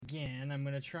again. I'm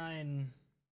going to try and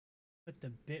put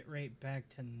the bitrate back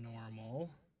to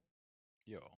normal.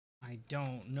 Yo. I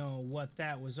don't know what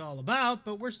that was all about,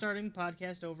 but we're starting the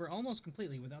podcast over almost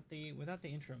completely without the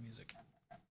intro music.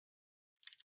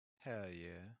 Hell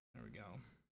yeah. There we go.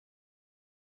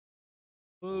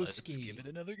 Let's Booski. give it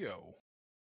another go.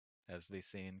 As they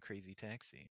say in Crazy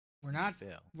Taxi. We're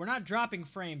not dropping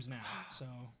frames now, so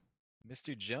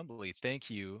Mr. Jumbly, thank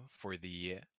you for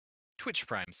the Twitch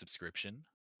Prime subscription.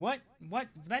 What?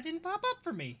 That didn't pop up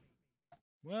for me.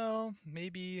 Well,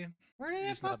 maybe Where did you're that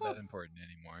just pop not up? that important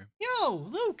anymore. Yo,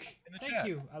 Luke! In the Thank chat.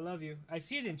 you. I love you. I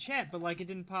see it in chat, but like it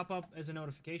didn't pop up as a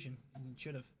notification. It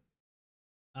should have.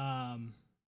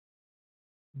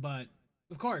 But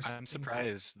of course. I'm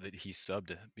surprised that he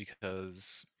subbed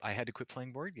because I had to quit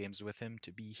playing board games with him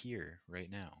to be here right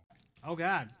now. Oh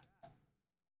God.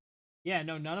 Yeah,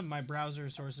 no, none of my browser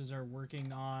sources are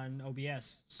working on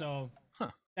OBS, so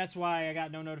that's why I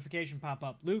got no notification pop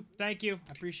up. Luke, thank you.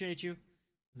 I appreciate you.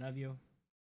 Love you.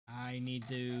 I need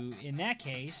to, in that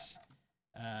case,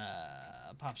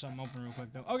 pop something open real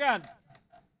quick though. Oh God.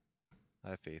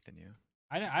 I have faith in you.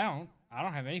 I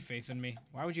don't have any faith in me.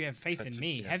 Why would you have faith in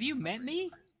me? Yeah. Have you met me?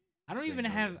 I don't They even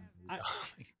know have. that.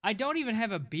 I don't even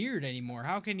have a beard anymore.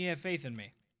 How can you have faith in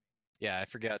me? Yeah, I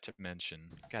forgot to mention.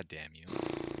 God damn you.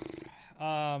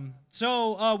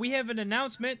 So we have an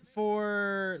announcement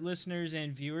for listeners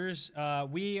and viewers.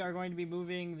 We are going to be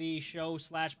moving the show /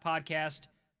 podcast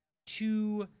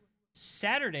to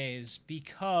Saturdays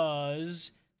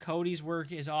because Cody's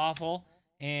work is awful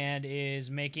and is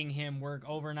making him work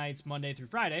overnights Monday through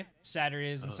Friday.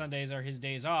 Saturdays and Sundays are his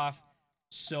days off.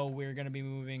 So we're going to be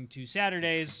moving to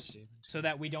Saturdays so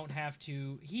that we don't have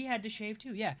to... He had to shave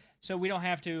too, yeah. So we don't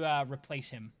have to replace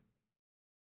him.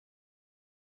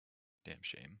 Damn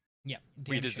shame. Yeah.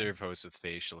 We deserve hosts with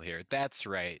facial hair. That's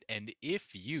right. And if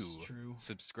you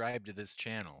subscribe to this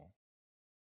channel,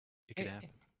 it could happen.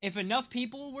 If enough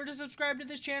people were to subscribe to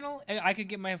this channel, I could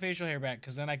get my facial hair back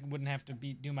because then I wouldn't have to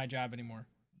do my job anymore.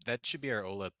 That should be our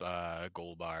Olip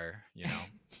goal bar, you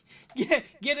know.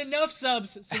 Get enough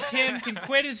subs so Tim can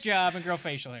quit his job and grow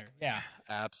facial hair. Yeah.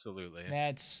 Absolutely.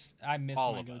 I miss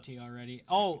All my of goatee us. already.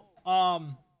 Oh,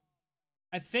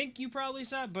 I think you probably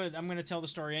saw it, but I'm going to tell the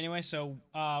story anyway. So,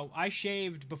 I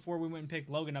shaved before we went and picked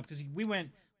Logan up because we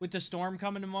went, with the storm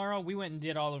coming tomorrow, we went and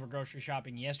did all of our grocery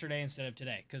shopping yesterday instead of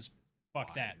today because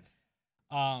fuck that.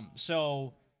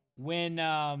 So when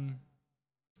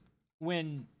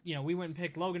we went and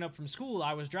picked Logan up from school,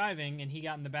 I was driving and he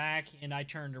got in the back and I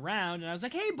turned around and I was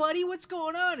like, "Hey buddy, what's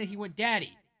going on?" And he went,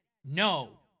 "Daddy, no,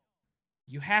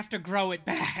 you have to grow it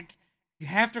back. You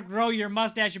have to grow your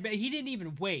mustache." He didn't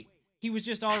even wait. He was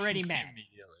just already mad.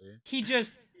 He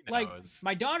just, like,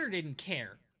 my daughter didn't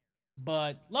care,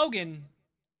 but Logan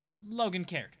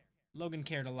cared. Logan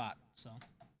cared a lot, so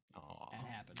that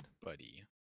happened. Buddy.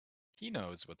 He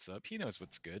knows what's up. He knows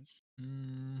what's good.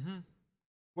 Mm-hmm.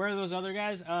 Where are those other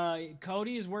guys?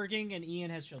 Cody is working and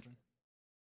Ian has children.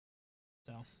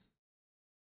 So,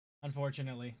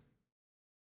 unfortunately.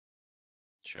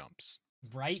 Chumps.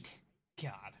 Right?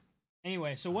 God.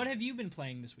 Anyway, so what have you been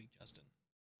playing this week, Justin?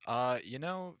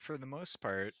 For the most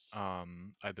part,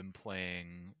 I've been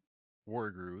playing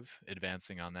Wargroove,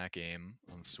 advancing on that game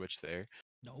on the Switch there.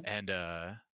 Nope. And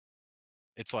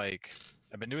it's like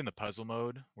I've been doing the puzzle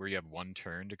mode where you have one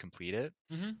turn to complete it.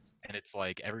 Mm-hmm. And it's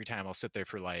like every time I'll sit there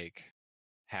for like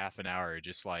half an hour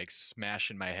just like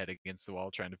smashing my head against the wall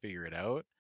trying to figure it out.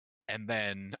 And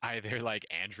then either like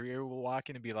Andrea will walk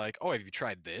in and be like, "Oh, have you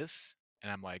tried this?"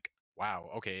 And I'm like,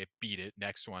 "Wow, okay, beat it,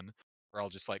 next one." Or I'll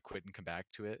just like quit and come back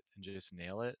to it and just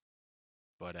nail it.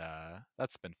 But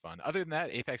that's been fun. Other than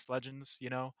that, Apex Legends,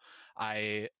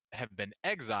 I have been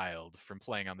exiled from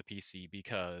playing on the PC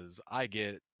because I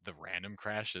get the random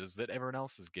crashes that everyone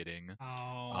else is getting.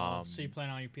 Oh, so you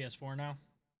playing on your PS4 now?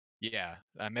 Yeah,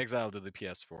 I'm exiled to the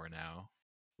PS4 now,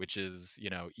 which is,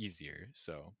 easier.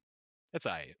 So it's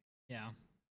alright. Yeah.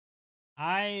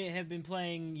 I have been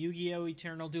playing Yu-Gi-Oh!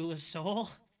 Eternal Duelist Soul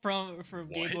from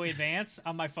Game Boy Advance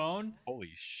on my phone.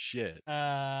 Holy shit.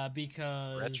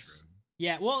 Because Retro.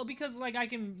 Yeah, well, because like I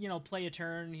can, play a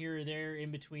turn here or there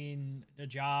in between a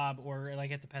job or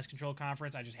like at the pest control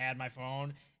conference, I just had my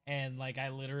phone and like I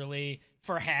literally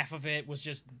for half of it was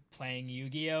just playing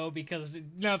Yu-Gi-Oh because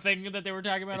nothing that they were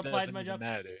talking about applied to my job.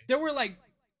 There were like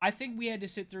I think we had to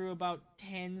sit through about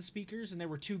 10 speakers and there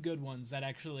were 2 good ones that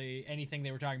actually anything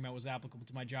they were talking about was applicable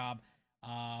to my job.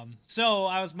 So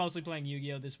I was mostly playing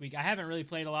Yu-Gi-Oh this week. I haven't really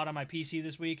played a lot on my PC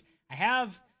this week. I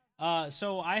have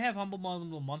Humble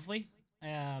Bundle monthly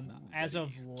as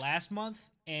of last month,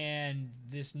 and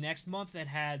this next month that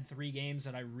had 3 games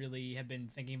that I really have been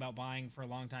thinking about buying for a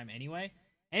long time anyway.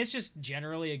 And it's just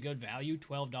generally a good value.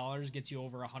 $12 gets you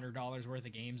over $100 worth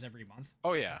of games every month.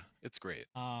 Oh yeah, it's great.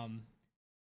 Um,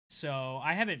 so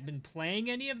I haven't been playing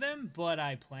any of them, but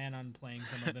I plan on playing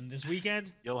some of them this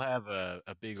weekend. You'll have a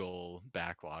big old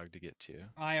backlog to get to.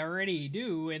 I already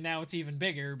do, and now it's even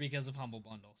bigger because of Humble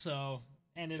Bundle. So,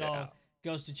 and it Yeah, all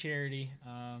goes to charity.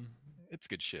 it's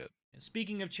good shit.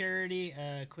 Speaking of charity,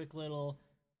 a quick little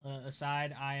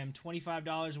aside: I am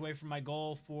 $25 away from my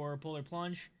goal for Polar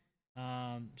Plunge.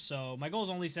 So my goal is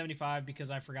only 75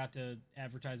 because I forgot to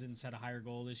advertise it and set a higher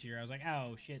goal this year. I was like,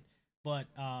 oh shit. But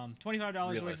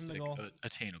 $25 away from the Realistic, goal.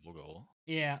 attainable goal.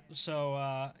 Yeah,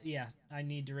 so yeah, I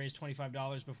need to raise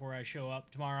 $25 before I show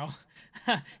up tomorrow.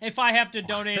 If I have to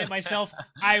donate it myself,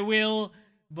 I will.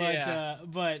 But Yeah.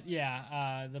 but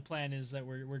yeah, the plan is that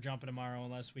we're jumping tomorrow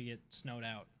unless we get snowed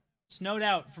out. Snowed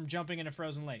out from jumping in a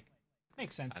frozen lake.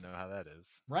 Makes I sense, know how that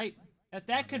is. right?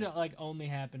 That could Alright. like only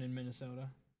happen in Minnesota.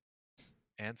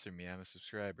 Answer me, I'm a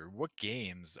subscriber. What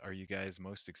games are you guys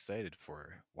most excited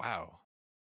for? Wow,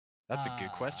 that's a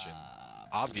good question.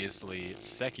 Obviously,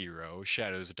 Sekiro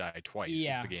Shadows Die Twice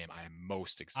is Yeah, the game I am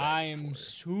most I excited am for.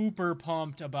 super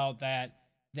pumped about that.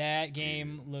 That Dude,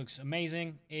 game looks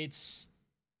amazing.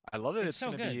 I love that It's it's so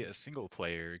going to be good. a single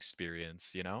player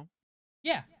experience, you know?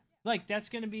 Yeah, like that's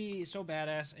gonna be so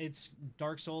badass. It's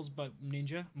Dark Souls, but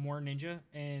ninja, more ninja,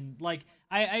 and like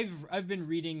I've been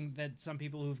reading that some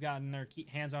people who've gotten their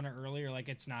hands on it earlier, like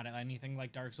it's not anything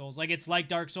like Dark Souls. Like it's like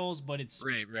Dark Souls, but it's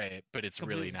Right, right, but it's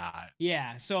really completely. not.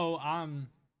 Yeah, so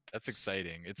That's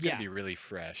exciting. It's going to yeah, be really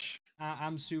fresh.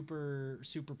 I'm super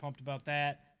pumped about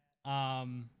that.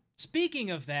 Speaking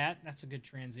of that, that's a good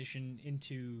transition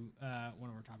into one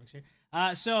of our topics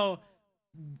here. So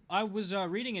I was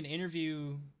reading an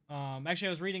interview. Actually,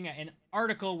 I was reading an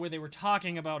article where they were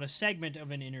talking about a segment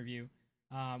of an interview,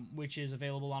 which is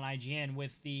available on IGN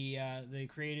with the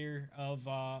creator of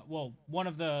well, one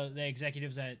of the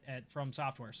executives at From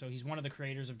Software. So he's one of the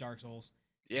creators of Dark Souls,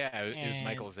 Yeah, it was and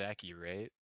Michael Zaki,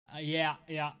 right? yeah,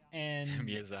 and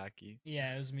Miyazaki.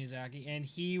 yeah, it was Miyazaki, and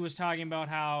he was talking about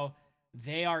how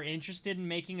they are interested in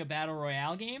making a battle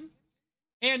royale game.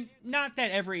 And not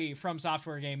that every From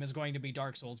Software game is going to be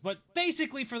Dark Souls, but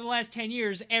basically for the last 10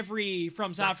 years, every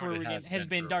From That's what Software it game has has been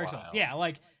been for a Dark Souls. while. Yeah,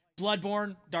 like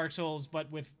Bloodborne, Dark Souls,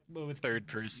 but with Third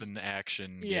person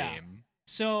action yeah. game.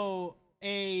 So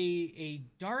a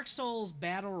Dark Souls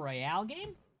battle royale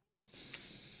game?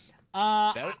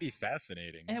 Uh That would be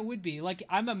fascinating. it would be like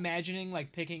I'm imagining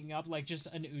like picking up like just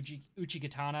an uchi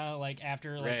katana like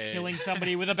after like Right. killing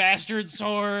somebody with a bastard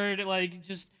sword, like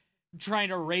just trying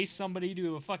to race somebody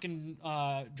to a fucking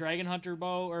dragon hunter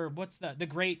bow, or what's the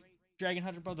great dragon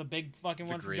hunter bow, the big fucking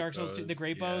The one from great Dark Souls 2, the bows,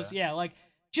 great bows. yeah. Yeah, like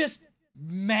just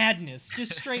madness,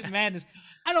 just straight madness.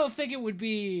 I don't think it would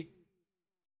be.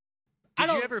 I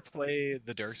Did you don't. ever play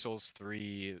the Dark Souls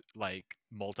 3 like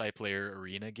multiplayer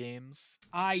arena games?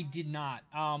 I did not.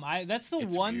 I that's the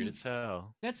It's weird one. as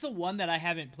hell. That's the one that I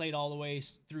haven't played all the way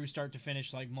through start to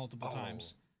finish like multiple Oh,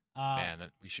 times. Uh,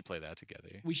 man, we should play that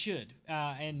together. we should.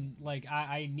 And like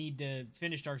I need to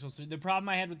finish Dark Souls 3. The problem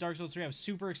I had with Dark Souls 3, I was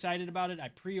super excited about it. I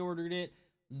pre-ordered it.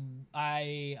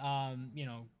 I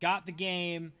got the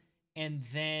game, and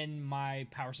then my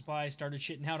power supply started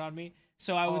shitting out on me.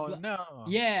 So I Oh would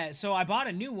no. yeah, so I bought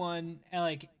a new one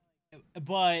like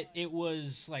but it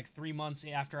was like 3 months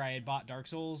after I had bought Dark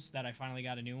Souls that I finally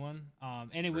got a new one.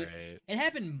 And Right. it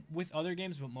happened with other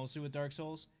games, but mostly with Dark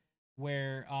Souls,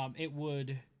 where it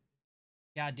would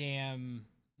goddamn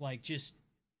like just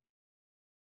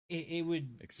it would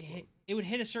Explode. it would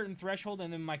hit a certain threshold,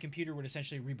 and then my computer would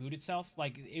essentially reboot itself.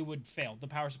 Like it would fail, the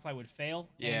power supply would fail,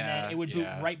 and then Yeah, it would boot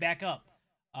yeah, right back up.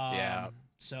 yeah.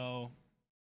 So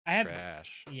I have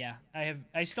Trash. yeah,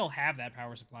 I still have that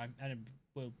power supply. I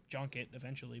will junk it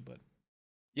eventually, but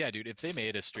Yeah, dude, if they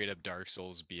made a straight up Dark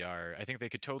Souls BR, I think they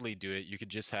could totally do it. You could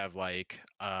just have like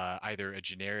either a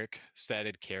generic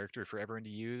statted character for everyone to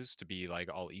use to be like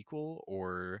all equal,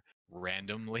 or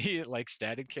randomly like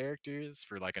statted characters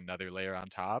for like another layer on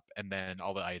top, and then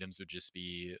all the items would just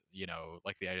be,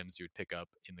 like the items you would pick up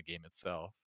in the game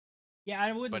itself.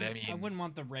 yeah, But I I mean, wouldn't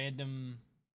want the random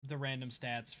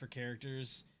stats for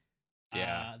characters.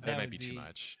 yeah, that That might would be too be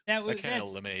much. that That would kind of that's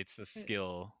eliminates the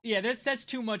skill. yeah, that's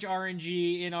too much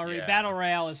RNG in RE Yeah, Battle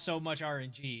Royale is so much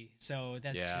RNG. So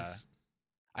that's yeah. just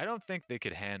I don't think they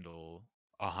could handle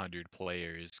 100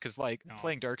 players because, like, no.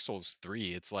 playing Dark Souls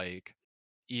 3, it's like,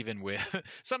 even with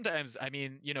sometimes, I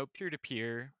mean, peer to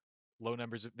peer, low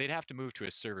numbers, they'd have to move to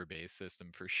a server based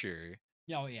system for sure.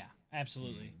 Oh yeah,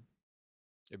 absolutely. Hmm,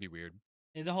 it'd be weird.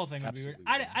 The whole thing would be weird.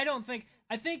 Absolutely. I don't think.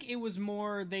 I think it was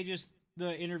more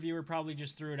the interviewer probably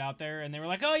just threw it out there and they were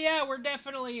like, oh yeah, we're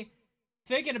definitely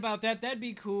thinking about that. That'd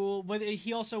be cool. But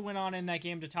he also went on in that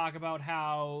game to talk about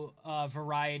how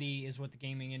variety is what the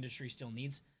gaming industry still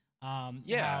needs.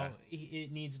 Yeah. How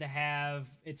it needs to have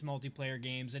its multiplayer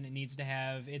games, and it needs to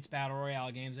have its battle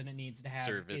royale games, and it needs to have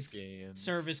Service its games.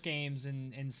 service games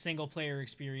and single player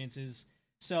experiences.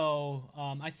 So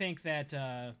I think that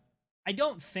I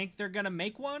don't think they're gonna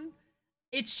make one.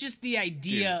 It's just the Dude,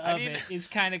 idea I of mean, it is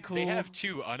kind of they cool. have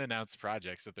 2 unannounced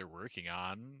projects that they're working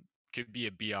on. Could be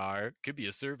a BR, could be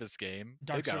a service game. They've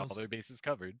Dark got all Souls, their bases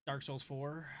covered. Dark Souls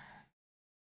 4,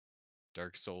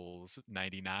 Dark Souls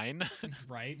 99.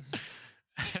 right?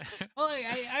 Well,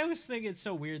 I always think it's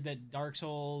so weird that Dark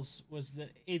Souls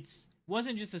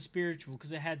wasn't just the spiritual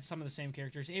because it had some of the same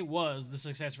characters. It was the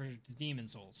successor to Demon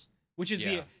Souls, which is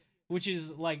Yeah. which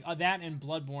is like that and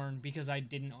Bloodborne, because I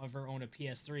didn't ever own a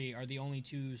PS3, are the only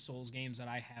 2 Souls games that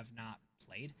I have not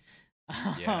played.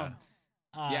 Yeah.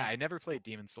 Yeah, uh, I never played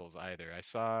Demon Souls either. I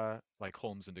saw like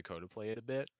Holmes and Dakota play it a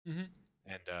bit, mhm.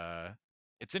 and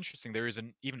it's interesting. There is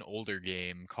an even older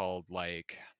game called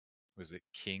like, was it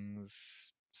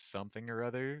King's something or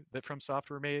other that From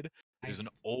Software made? I There's an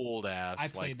old I ass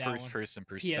like played that first one. person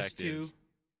perspective. PS2.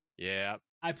 Yeah.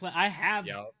 I have.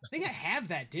 Yeah. I think I have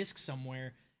that disc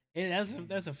somewhere.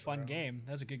 That's a fun game.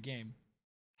 That's a good game.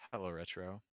 Hello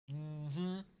Retro.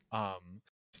 Mm-hmm. Um,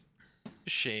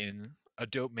 Shane, a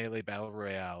dope melee battle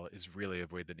royale is really a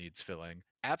void that needs filling.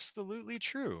 Absolutely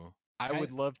true. I I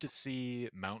would love to see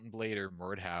Mountain Blade or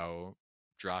Mordhau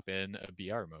drop in a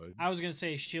BR mode. I was gonna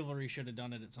say Chivalry should have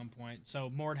done it at some point. So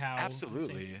Mordhau, same.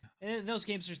 Absolutely. Those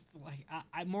games are like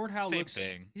Mordhau Same looks.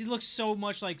 thing. He looks so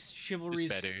much like Just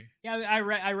Chivalry's. better. Yeah, I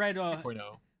read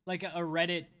 2.0. like a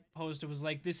Reddit post. It was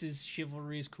like, this is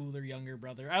Chivalry's cooler younger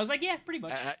brother. I was like, yeah, pretty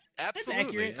much. That's Absolutely,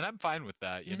 accurate. and I'm fine with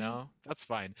that, you Mhm. know? That's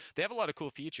fine. They have a lot of cool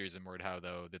features in Mordhau,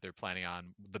 though, that they're planning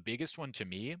on. The biggest one to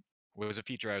me was a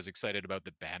feature I was excited about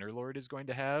that Bannerlord is going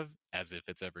to have, as if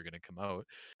it's ever going to come out,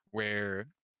 where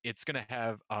it's going to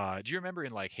have, do you remember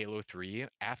in like Halo 3,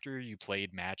 after you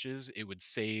played matches, it would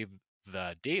save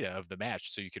the data of the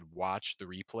match so you could watch the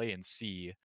replay and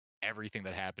see everything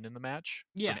that happened in the match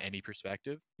Yeah, from any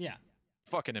perspective? yeah.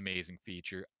 Fucking amazing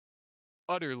feature,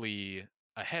 utterly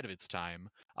ahead of its time.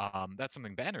 That's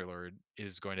something Bannerlord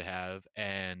is going to have,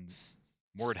 and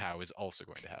Mordhau is also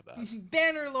going to have that.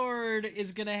 Bannerlord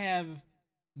is gonna have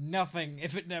nothing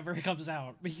if it never comes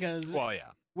out, because Well,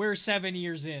 yeah. we're 7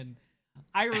 years in.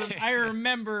 I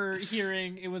remember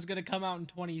hearing it was gonna come out in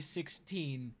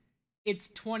 2016. It's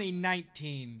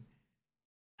 2019.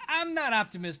 I'm not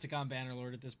optimistic on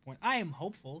Bannerlord at this point. I am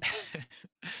hopeful.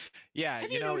 Yeah, Have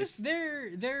you you know, noticed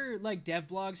their like dev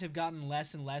blogs have gotten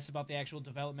less and less about the actual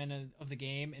development of the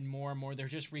game, and more they're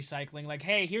just recycling, like,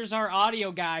 hey, here's our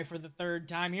audio guy for the 3rd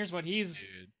time. Here's what dude,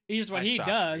 I he stopped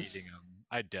does. reading them.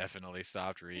 I definitely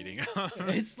stopped reading them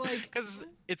It's like because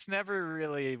it's never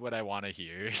really what I want to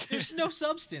hear. there's no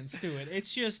substance to it.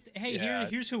 It's just, hey, Yeah,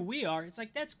 here's who we are. It's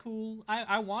like, that's cool.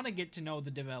 I want to get to know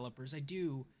the developers. I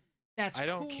do. That's I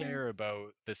don't cool. care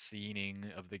about the scening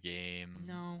of the game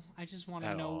No, I just want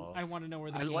to at know. all. I want to know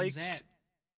where the I game's liked at.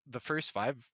 the first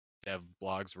 5 dev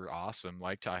blogs were awesome,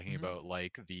 like talking Mhm. about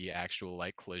like the actual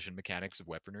like collision mechanics of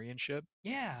weaponry and shit.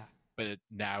 Yeah. But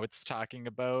now it's talking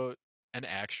about an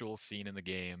actual scene in the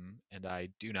game, and I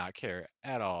do not care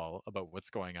at all about what's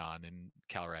going on in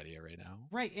Calradia right now.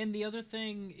 Right, and the other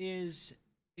thing is,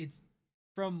 it's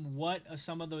from what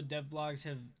some of the dev blogs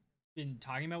have been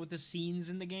talking about with the scenes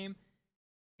in the game.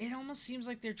 It almost seems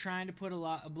like they're trying to put a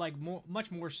lot of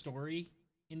much more story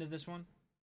into this one,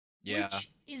 Yeah, which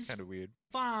is kind of weird.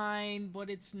 fine, but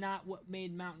it's not what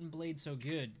made Mountain Blade so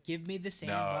good. Give me the No,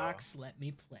 sandbox, let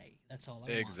me play. That's all I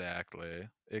want. exactly,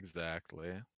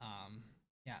 exactly.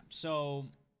 Yeah. So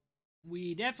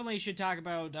we definitely should talk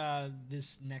about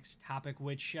this next topic,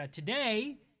 which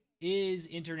today is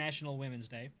International Women's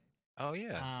Day. Oh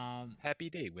yeah, Um, happy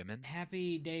day, women.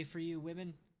 happy day for you,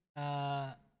 women.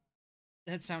 Uh,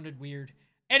 that sounded weird.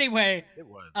 Anyway, It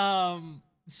was.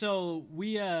 so Own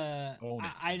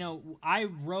it, I Tim. know I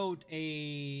wrote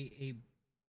a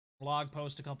blog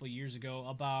post a couple years ago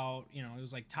about, it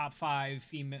was like top 5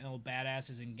 female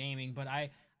badasses in gaming, but I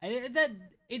that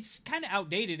it's kind of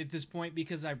outdated at this point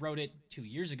because I wrote it 2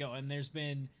 years ago, and there's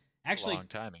been It's a actually long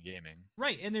time in gaming.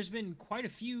 right, and there's been quite a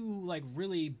few like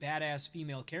really badass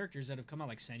female characters that have come out,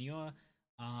 like Senua,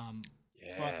 um,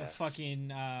 Yes. fucking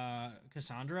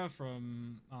Cassandra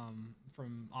from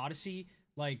Odyssey.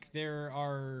 Like, there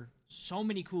are so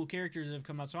many cool characters that have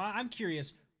come out. So I'm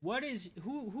curious,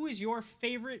 who is your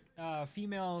favorite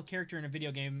female character in a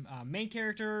video game? Main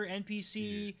character, Dude,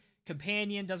 NPC,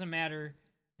 companion, doesn't matter.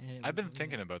 I've been What do you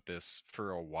thinking got? about this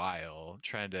for a while,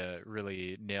 trying to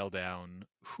really nail down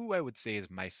who I would say is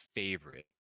my favorite.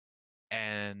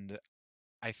 And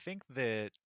I think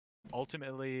that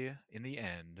ultimately, in the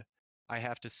end, I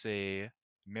have to say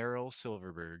Meryl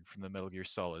Silverberg from the Metal Gear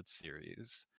Solid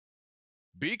series.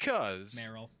 Because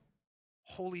Meryl.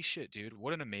 holy shit, dude,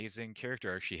 what an amazing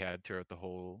character arc she had throughout the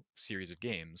whole series of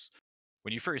games.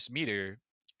 When you first meet her,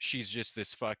 she's just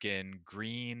this fucking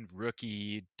green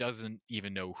rookie, doesn't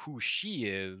even know who she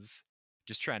is,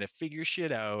 just trying to figure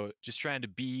shit out, just trying to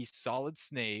be Solid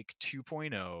Snake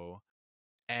 2.0.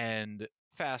 And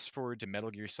fast forward to Metal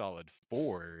Gear Solid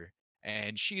 4,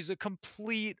 and she's a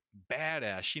complete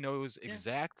badass. She knows Yeah,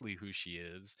 exactly who she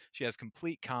is. She has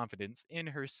complete confidence in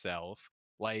herself.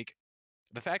 Like,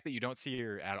 the fact that you don't see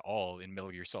her at all in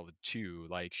Metal Gear Solid 2,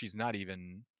 like she's not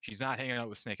hanging out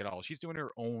with Snake at all. She's doing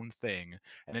her own thing.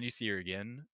 And then you see her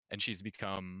again and she's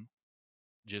become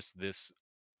just this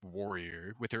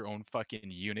warrior with her own fucking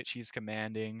unit she's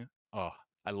commanding. Oh,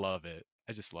 I love it.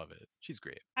 I just love it. She's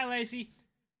great. hi Lacey.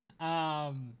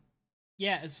 Um,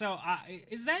 yeah. So,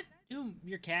 is that who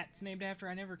your cat's named after?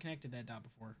 I never connected that dot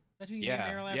before. Is that who you named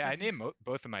Yeah, Meryl yeah. after? I named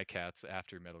both of my cats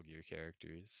after Metal Gear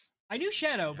characters, I knew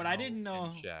Shadow, but I Meryl didn't and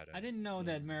know. Shadow. I didn't know Yeah.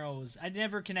 that Meryl was. I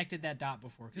never connected that dot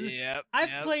before because Yep, I've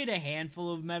yep. played a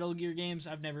handful of Metal Gear games.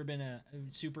 I've never been a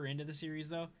super into the series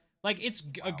though. Like it's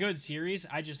a Wow. good series.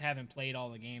 I just haven't played all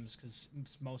the games because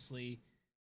it's mostly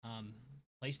um,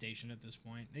 PlayStation at this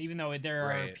point. Even though there are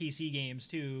Right. PC games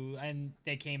too, and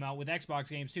they came out with Xbox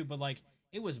games too, but like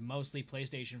it was mostly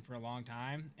PlayStation for a long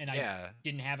time, and I Yeah.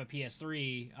 didn't have a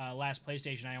PS3. Last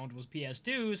PlayStation I owned was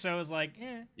PS2, so it was like,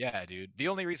 eh. Yeah, dude. The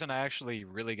only reason I actually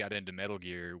really got into Metal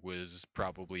Gear was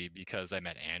probably because I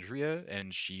met Andrea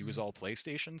and she was Mhm. all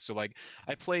PlayStation. So like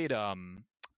I played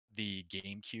the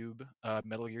GameCube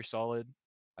Metal Gear Solid.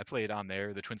 I played on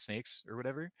there, the Twin Snakes or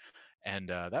whatever. And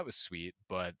that was sweet,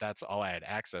 but that's all I had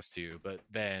access to. But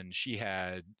then she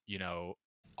had,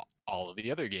 all of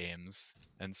the other games.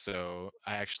 And so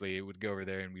I actually would go over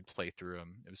there and we'd play through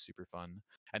them. It was super fun.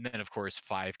 And then, of course,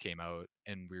 5 came out,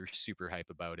 and we were super hype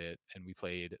about it, and we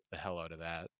played the hell out of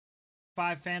that.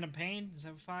 Five Phantom Pain. Is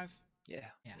that five? Yeah,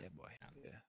 Yeah. yeah, boy,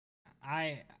 yeah.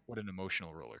 I What an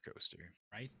emotional roller coaster.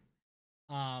 right.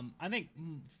 I think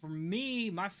for me,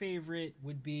 my favorite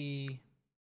would be.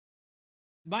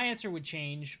 My answer would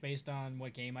change based on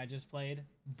what game I just played,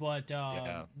 but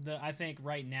Yeah, the I think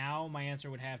right now my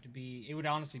answer would have to be. It would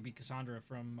honestly be Cassandra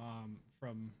from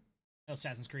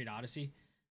Assassin's Creed Odyssey.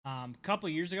 A couple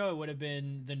years ago, it would have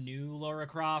been the new Lara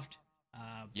Croft.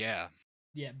 Uh, yeah.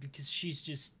 yeah, because she's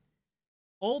just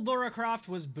old Lara Croft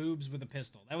was boobs with a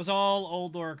pistol. That was all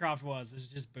old Lara Croft was. It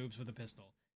was just boobs with a pistol.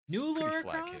 It's a New pretty Lara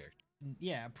flat Croft? character.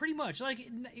 Yeah, pretty much. Like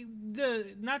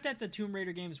the not that the Tomb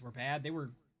Raider games were bad. They were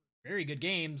very good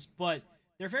games, but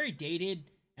they're very dated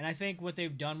and I think what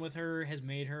they've done with her has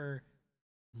made her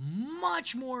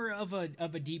much more of a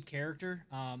deep character.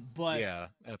 Yeah,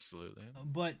 absolutely.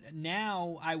 But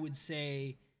now I would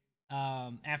say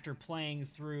after playing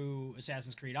through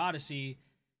Assassin's Creed Odyssey,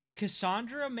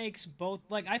 Cassandra makes both.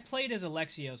 Like I played as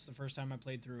Alexios the first time I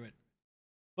played through it,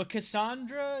 but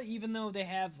Cassandra, even though they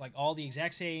have like all the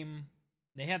exact same,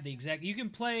 they have the exact. You can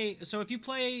play. So if you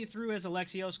play through as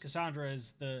Alexios, Cassandra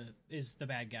is the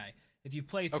bad guy. If you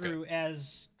play Okay, through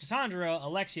as Cassandra,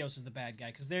 Alexios is the bad guy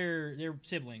because they're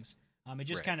siblings. It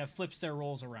just right. kind of flips their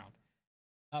roles around.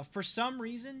 For some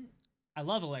reason, I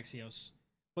love Alexios,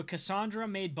 but Cassandra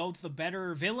made both the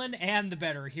better villain and the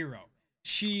better hero.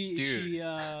 She Dude, she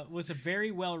was a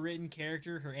very well written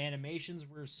character. Her animations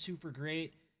were super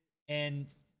great, and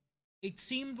it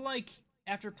seemed like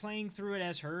after playing through it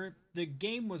as her, the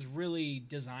game was really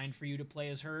designed for you to play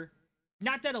as her.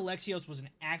 Not that Alexios was an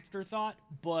afterthought,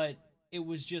 but it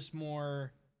was just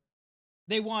more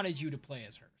they wanted you to play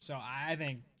as her. So I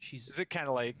think she's is it kind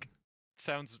of like,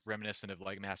 sounds reminiscent of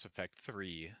like Mass Effect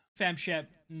 3? femshep,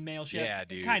 maleshep, Yeah,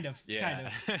 dude. kind of, Yeah.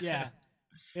 yeah,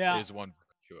 yeah. There's one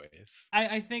choice.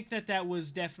 I think that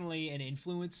was definitely an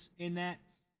influence in that.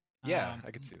 Yeah, Um,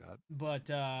 I could see that. but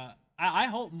I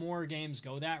hope more games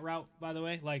go that route. By the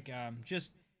way, like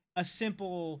just a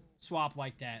simple swap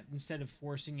like that instead of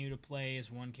forcing you to play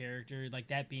as one character, like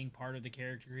that being part of the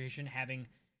character creation. Having,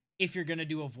 if you're gonna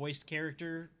do a voiced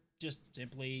character, just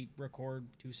simply record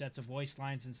two sets of voice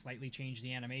lines and slightly change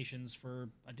the animations for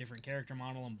a different character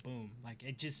model, and boom, like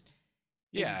it just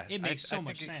it Yeah, it I makes I so think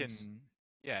much it sense. can.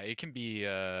 Yeah, it can be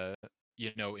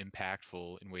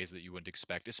impactful in ways that you wouldn't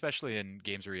expect, especially in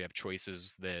games where you have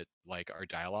choices that like are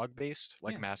dialogue based,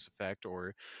 like Yeah. Mass Effect,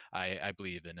 or I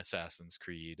believe in Assassin's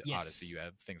Creed Odyssey, Yes. you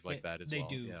have things like that as They well.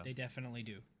 do. Yeah. They definitely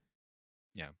do.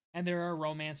 Yeah. And there are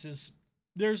romances.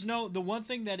 There's no the one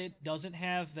thing that it doesn't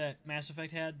have that Mass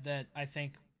Effect had that I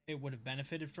think it would have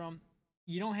benefited from.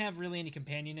 You don't have really any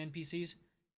companion NPCs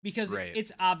because Right.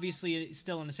 it's obviously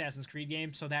still an Assassin's Creed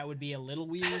game, so that would be a little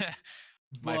weird.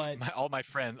 But my all my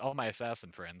friends, all my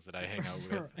assassin friends that I hang out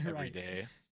with every right. day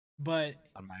But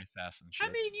on my assassin I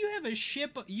ship. mean, you have a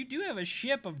ship. You do have a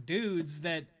ship of dudes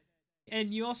that,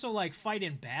 and you also like fight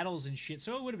in battles and shit.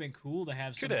 So it would have been cool to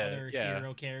have some Coulda, other yeah, hero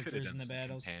coulda characters in done the some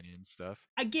battles. companion stuff.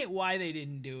 I get why they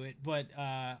didn't do it, but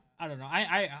I don't know.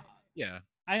 Yeah,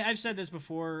 I've said this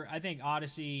before. I think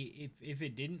Odyssey, if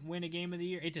it didn't win a Game of the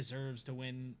Year, it deserves to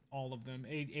win all of them.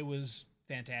 It was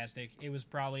fantastic. It was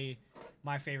probably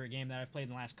my favorite game that I've played in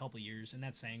the last couple years, and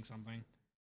that's saying something.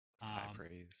 it's high Um,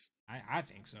 praise. I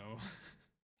think so.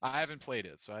 I haven't played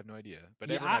it, so I have no idea. But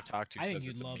Yeah, everyone I've talked to I think says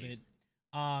you'd it's love it.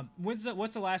 amazing.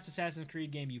 What's the last Assassin's Creed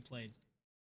game you played?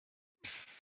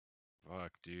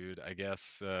 Fuck, dude. I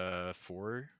guess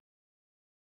 4,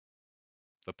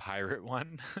 the pirate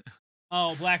one.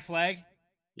 Oh, Black Flag.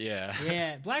 Yeah.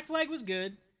 Yeah, Black Flag was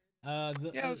good.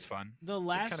 The Yeah, it was fun. the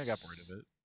I kind of got bored of last it.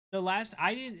 the last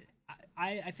I didn't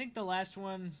I think the last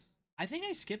one I think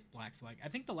I skipped Black Flag. I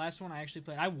think the last one I actually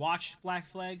played I watched Black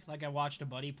Flag, like I watched a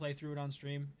buddy play through it on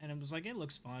stream, and it was like it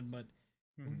looks fun, but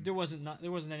Mhm. there wasn't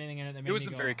anything in it that It made me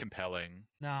wasn't very go compelling.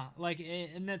 nah. Like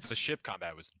and The that's ship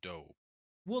combat was dope.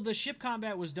 well the ship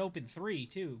combat was dope in 3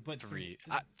 too, but 3.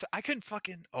 I couldn't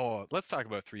fucking. Oh, let's talk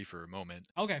about 3 for a moment.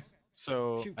 okay,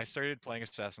 So shoot. I started playing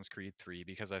Assassin's Creed 3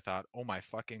 because I thought, oh my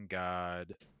fucking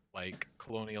god, like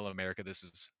colonial America, this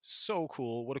is so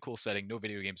cool. What a cool setting. No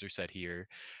video games are set here.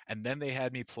 And then they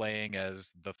had me playing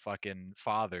as the fucking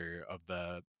father of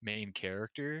the main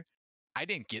character. I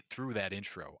didn't get through that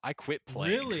intro. I quit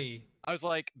playing. Really? I was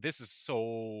like, this is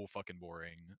so fucking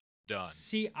boring. Done.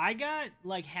 See, I got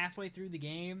like halfway through the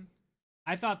game.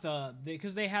 I thought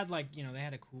because they had like they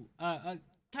had a cool a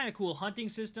kind of cool hunting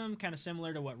system, kind of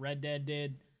similar to what Red Dead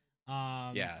did.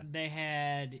 Yeah. They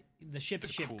had the ship The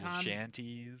to ship cool combat.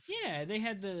 shanties. Yeah, they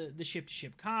had the ship to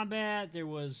ship combat. There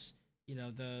was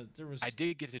there I was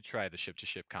did get to try the ship to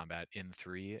ship combat in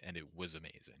 3, and it was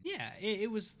amazing. yeah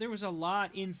it was there was a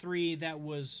lot in 3 that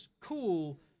was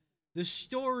cool. The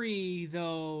story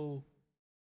though,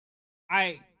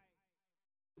 I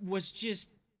was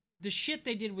just the shit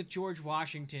they did with George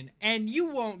Washington, and you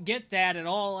won't get that at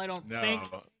all. I don't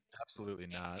think No, absolutely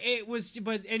not. it was.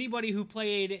 But anybody who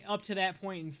played up to that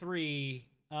point in 3,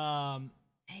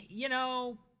 you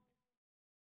know,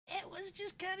 it was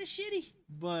just kind of shitty.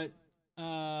 But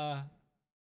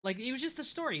like it was just the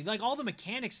story, like all the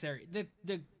mechanics there.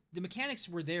 The mechanics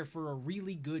were there for a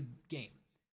really good game,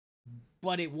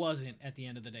 but it wasn't at the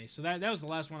end of the day. So that was the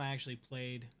last one I actually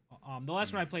played. The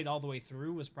last one I Mm. played all the way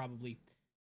through was probably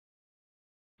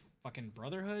fucking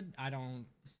Brotherhood. I don't.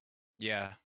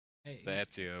 Yeah, I, the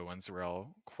Ezio ones were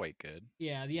all quite good.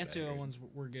 yeah, the What I Ezio heard. ones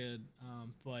were good,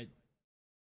 but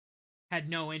had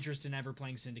no interest in ever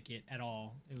playing Syndicate at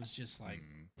all. It was just like,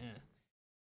 Mm. eh.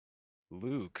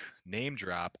 Luke, name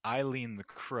drop, Eileen the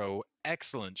Crow,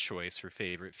 excellent choice for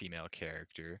favorite female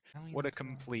character. Alien What the a Crow.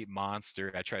 complete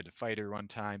monster. I tried to fight her one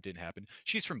time, didn't happen.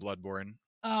 She's from Bloodborne,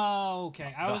 Oh,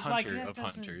 okay. I the was like, hunter that of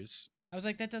doesn't. hunters. I was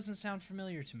like, that doesn't sound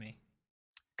familiar to me.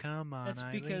 Come on, That's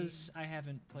Eileen. because I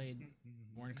haven't played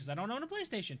Born because I don't own a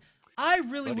PlayStation. I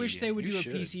really wish Buddy, they would you do a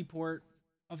should. PC port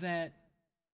of that.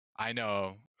 I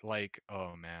know, like,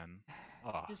 oh man.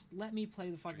 Oh, Just let me play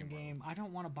the fucking dream world. game. I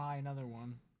don't want to buy another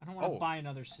one. I don't want to Oh, buy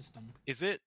another system. is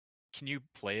it? Can you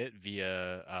play it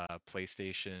via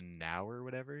PlayStation Now or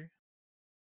whatever?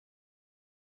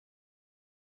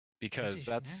 Because PlayStation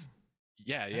that's, now.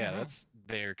 yeah, I don't yeah, know. that's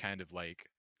their kind of like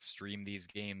stream these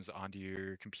games onto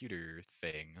your computer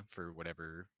thing for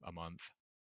whatever a month.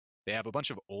 They have a bunch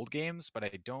of old games, but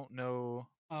I don't know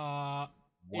Uh,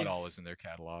 what all if is in their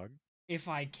catalog. if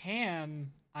I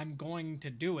can, I'm going to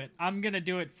do it. I'm gonna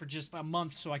do it for just a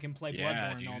month so I can play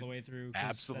Yeah, Bloodborne all the dude, way through because that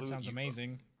absolutely. sounds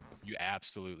amazing. You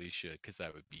absolutely should, because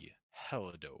that would be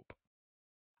hella dope.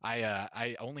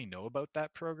 I only know about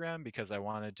that program because I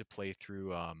wanted to play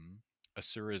through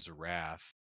Asura's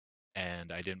Wrath,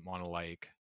 and I didn't want to like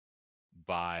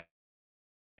buy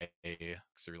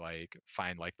or like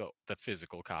find like the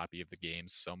physical copy of the game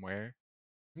somewhere.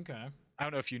 Okay. I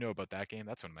don't know if you know about that game.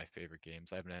 That's one of my favorite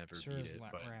games. I've never beat Asura's it,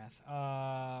 but Wrath.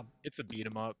 it's a beat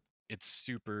 'em up. It's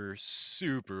super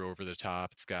super over the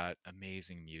top. It's got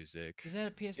amazing music. Is that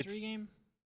a PS3 It's game?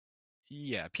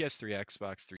 Yeah, PS3,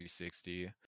 Xbox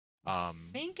 360. I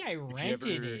think I If you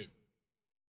rented ever, it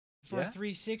for yeah.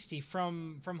 360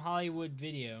 from Hollywood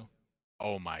Video.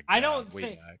 Oh my I God, don't way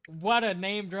think back. what a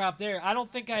name drop there. I Yeah, don't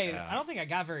think I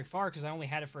got very far because I only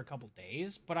had it for a couple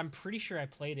days, but I'm pretty sure I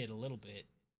played it a little bit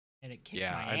and it kicked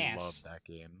yeah, my I love ass. that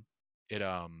game. It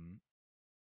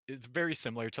it's very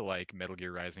similar to like Metal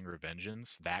Gear Rising: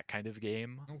 Revengeance, that kind of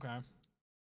game. Okay.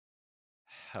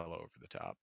 Hell over the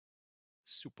top,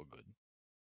 super good.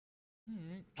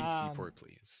 Alright. PC port,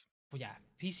 please. Well, yeah,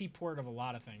 PC port of a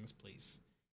lot of things, please.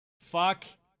 Fuck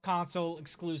console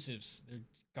exclusives. They're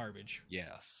garbage.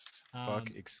 Yes, fuck Um,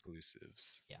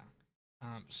 exclusives. yeah.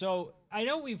 So I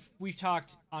know we've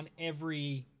talked on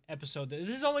every episode. This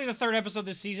is only the third episode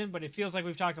this season, but it feels like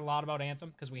we've talked a lot about Anthem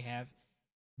because we have.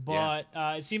 Yeah,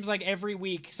 But it seems like every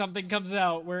week something comes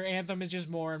out where Anthem is just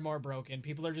more and more broken.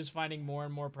 People are just finding more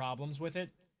and more problems with it.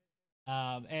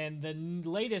 And the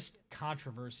latest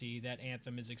controversy that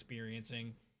Anthem is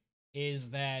experiencing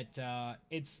is that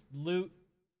its loot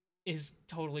is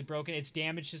totally broken. Its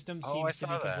damage system oh, I seems to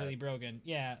be saw that. completely broken.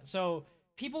 Yeah. So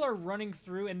people are running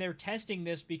through and they're testing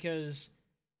this because,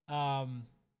 um,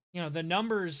 the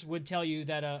numbers would tell you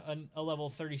that a level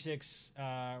 36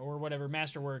 or whatever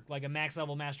masterwork, like a max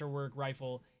level masterwork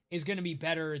rifle, is going to be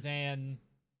better than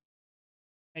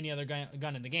any other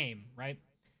gun in the game, right?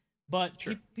 But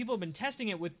Sure. people have been testing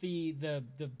it with the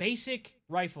basic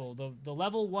rifle, the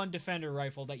level 1 defender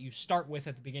rifle that you start with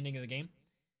at the beginning of the game,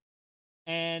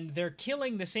 and they're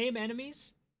killing the same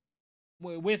enemies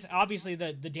with obviously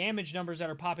the damage numbers that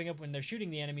are popping up when they're shooting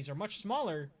the enemies are much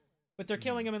smaller, but they're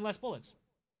killing Mhm. them in less bullets.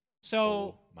 So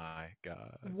Oh my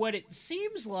God. what it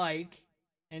seems like,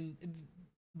 and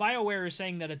BioWare is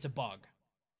saying that it's a bug.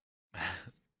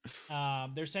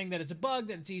 They're saying that it's a bug,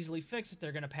 that it's easily fixed, that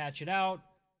they're going to patch it out.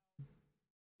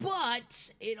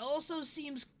 But it also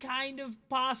seems kind of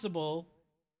possible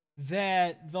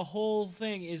that the whole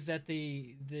thing is that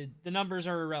the numbers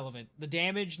are irrelevant. The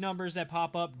damage numbers that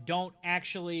pop up don't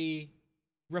actually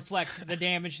reflect the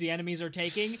damage the enemies are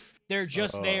taking. They're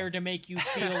just Oh. there to make you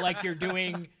feel like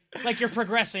you're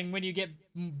progressing when you get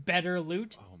better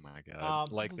loot. Oh my God.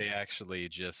 Um, Like they actually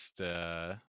just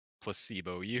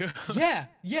placebo you. yeah,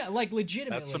 like That's some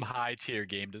legitimately. high tier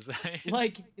game design.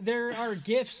 Like there are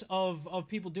gifs of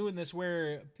people doing this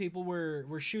where people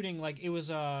were shooting like it was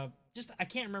just I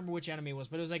can't remember which enemy it was,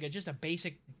 but it was like just a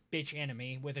basic bitch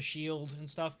enemy with a shield and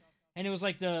stuff, and it was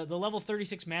like the level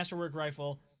 36 masterwork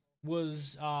rifle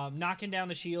was knocking down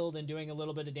the shield and doing a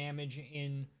little bit of damage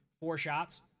in 4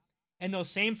 shots, and those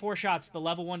same 4 shots the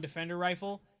level 1 defender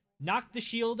rifle knocked the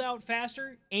shield out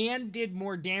faster and did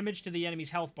more damage to the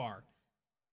enemy's health bar.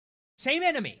 Same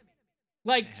enemy,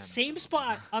 like Man, same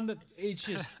spot on the.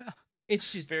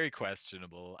 It's just very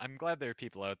questionable. I'm glad there are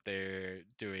people out there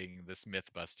doing this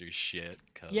Mythbusters shit,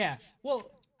 yeah. cause Well,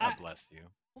 I God bless you.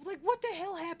 like what the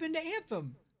hell happened to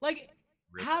Anthem? Like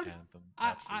Rip how did Anthem, I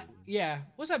absolutely. yeah.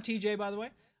 What's up, TJ? By the way,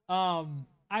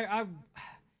 I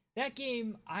that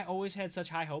game I always had such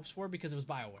high hopes for because it was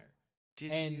BioWare,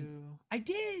 Did and you I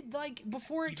did like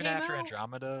before it even came after out.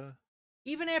 Andromeda?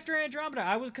 Even after Andromeda,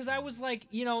 I was like,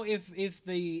 if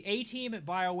the A team at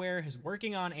BioWare is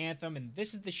working on Anthem and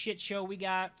this is the shit show we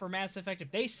got for Mass Effect, if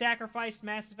they sacrificed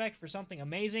Mass Effect for something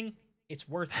amazing, it's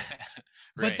worth it.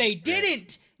 But Right, they right.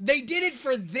 didn't. They did it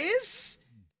for this.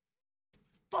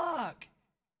 Fuck.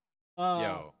 Uh,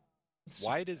 Yo, so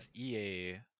why good. does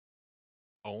EA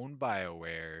own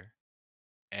BioWare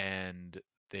and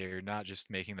they're not just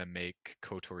making them make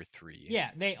KOTOR 3?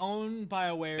 Yeah, they own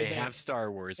BioWare. They have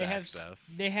Star Wars They have access.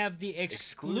 they have the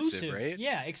Exclusive, right?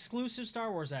 exclusive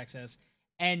Star Wars access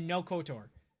and no KOTOR.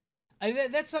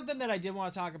 That's something that I did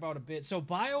want to talk about a bit. So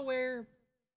BioWare,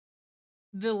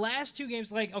 the last 2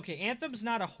 games, like okay, Anthem's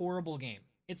not a horrible game.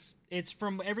 It's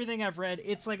from everything I've read,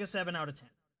 it's like a 7 out of 10.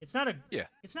 It's not a Yeah,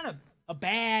 it's not a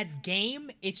bad game.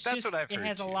 It's that's what just I've it heard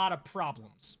has a too. lot of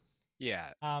problems.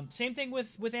 Yeah, Same thing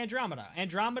with Andromeda.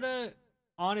 Andromeda,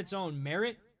 on its own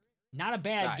merit, not a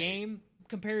bad I game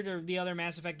compared to the other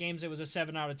Mass Effect games. It was a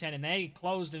 7 out of 10, and they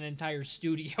closed an entire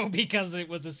studio because it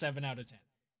was a 7 out of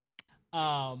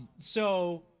 10.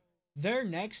 So their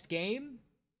next game,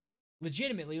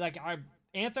 legitimately, like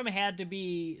Anthem had to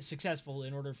be successful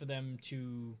in order for them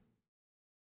to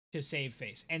save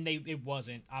face, and it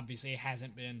wasn't. Obviously, it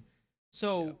hasn't been. yeah.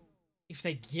 So if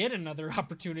they get another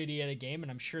opportunity at a game, and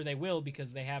I'm sure they will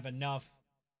because they have enough.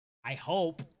 I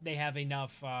hope they have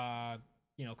enough,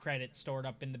 credit stored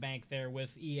up in the bank there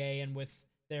with EA and with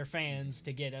their fans Mhm.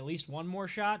 to get at least one more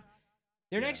shot.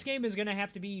 Their next game is going to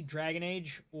have to be Dragon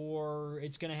Age, or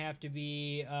it's going to have to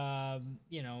be,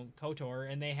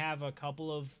 KOTOR. And they have a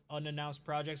couple of unannounced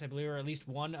projects, I believe, or at least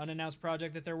one unannounced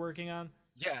project that they're working on.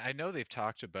 Yeah, I know they've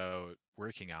talked about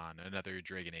working on another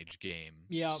Dragon Age game.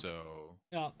 Yeah. So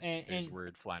there's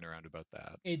word flying around about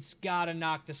that. It's got to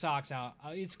knock the socks out.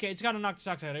 It's got to knock the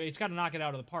socks out. It's got to knock it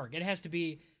out of the park. It has to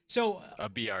be so a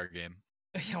BR game.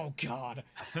 Oh God.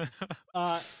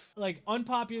 Like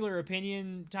unpopular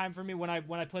opinion time for me when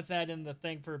I put that in the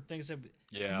thing for things that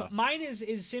mine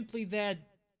is simply that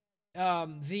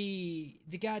the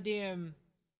goddamn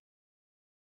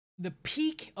the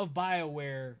peak of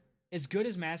BioWare, as good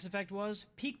as Mass Effect was,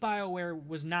 peak BioWare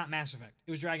was not Mass Effect.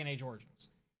 It was Dragon Age Origins.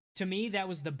 To me, that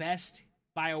was the best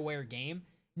BioWare game.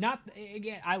 Not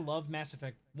again, I love Mass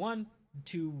Effect 1,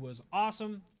 2 was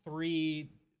awesome, 3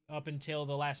 up until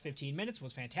the last 15 minutes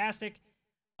was fantastic.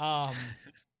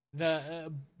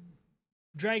 The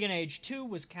Dragon Age 2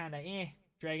 was kind of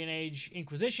Dragon Age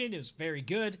Inquisition, it was very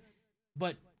good,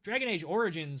 but Dragon Age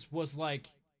Origins was like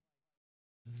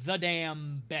the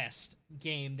damn best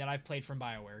game that I've played from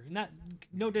BioWare.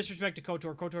 No disrespect to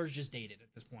KOTOR. KOTOR is just dated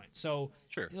at this point. So,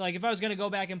 sure. Like, if I was going to go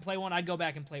back and play one, I'd go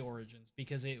back and play Origins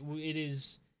because it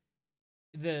is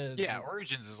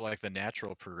Origins is like the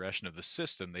natural progression of the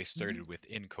system they started with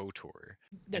in KOTOR.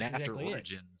 That's and after exactly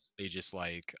Origins, they just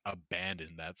like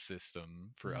abandoned that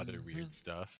system for other weird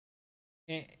stuff.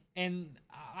 And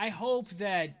I hope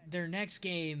that their next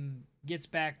game gets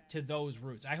back to those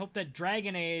roots. I hope that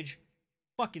Dragon Age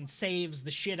fucking saves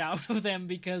the shit out of them,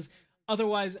 because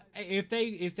otherwise, if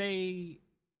they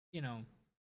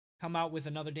come out with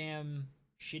another damn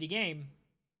shitty game,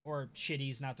 or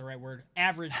shitty's not the right word,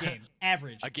 average game,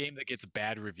 a game that gets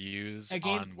bad reviews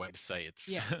on websites.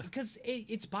 Yeah, because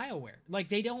it's BioWare. Like,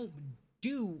 they don't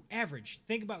do average.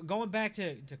 Think about going back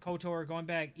to KOTOR, going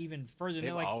back even further.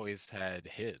 They've always had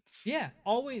hits. Yeah,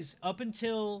 always up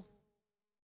until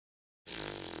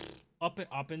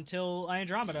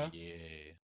Andromeda. Yeah.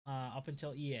 Up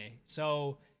until EA.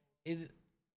 So,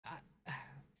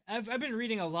 I've been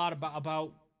reading a lot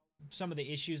about some of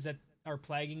the issues that are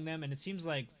plaguing them, and it seems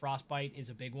like Frostbite is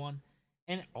a big one.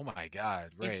 And oh my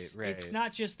God, right. It's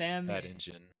not just them. That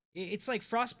engine. It's like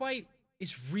Frostbite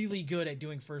is really good at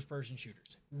doing first-person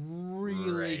shooters.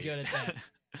 Really good at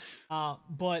that.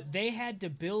 But they had to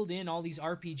build in all these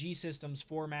RPG systems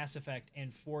for Mass Effect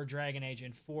and for Dragon Age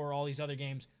and for all these other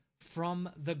games from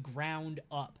the ground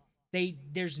up.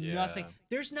 There's nothing.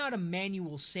 There's not a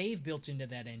manual save built into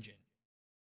that engine.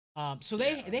 So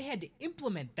they had to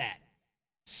implement that.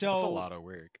 So that's a lot of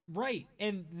work. Right.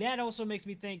 And that also makes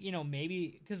me think,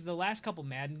 maybe because the last couple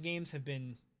Madden games have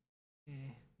been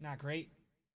not great.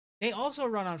 They also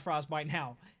run on Frostbite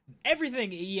now.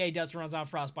 Everything EA does runs on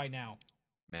Frostbite now.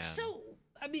 Man. So,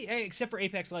 I mean, except for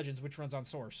Apex Legends, which runs on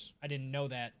Source. I didn't know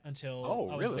that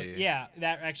until really? Yeah,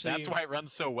 that actually. That's why it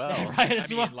runs so well.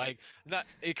 Right,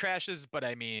 it crashes, but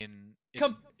I mean,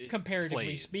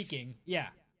 comparatively speaking, yeah,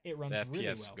 it runs really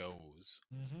well. FPS goes.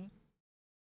 Mm-hmm.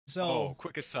 So,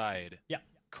 quick aside. Yeah.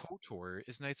 KOTOR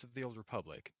is Knights of the Old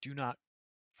Republic. Do not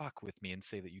fuck with me and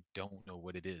say that you don't know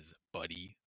what it is,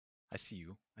 buddy. I see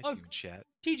you. I see you in chat.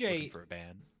 TJ, looking for a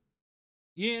ban.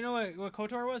 You know what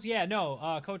KOTOR was? Yeah, no.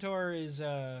 KOTOR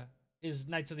is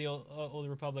Knights of the Old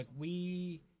Republic.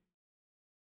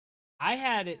 I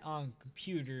had it on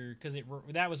computer because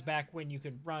that was back when you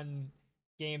could run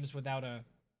games without a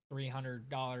 $300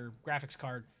 graphics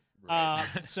card. Right.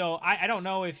 So I don't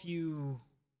know if you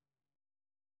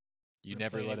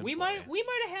never let him we play. We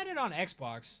might have had it on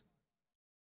Xbox.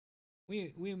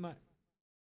 We might.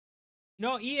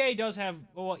 No, EA does have.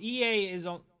 Well, EA is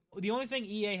on. The only thing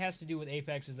EA has to do with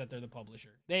Apex is that they're the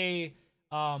publisher. They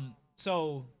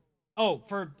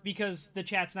because the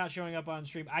chat's not showing up on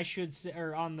stream, I should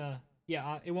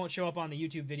it won't show up on the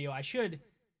YouTube video. I should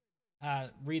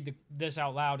read this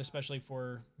out loud, especially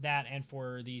for that and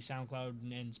for the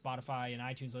SoundCloud and Spotify and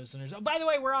iTunes listeners. Oh, by the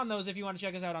way, we're on those if you want to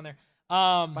check us out on there.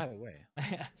 By the way.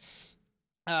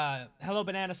 Hello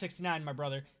Banana 69, my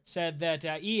brother, said that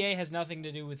EA has nothing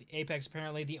to do with Apex.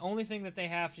 Apparently, the only thing that they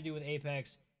have to do with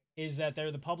Apex is that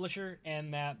they're the publisher,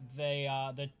 and that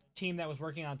the team that was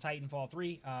working on Titanfall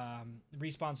 3,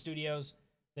 Respawn Studios,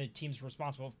 the team's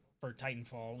responsible for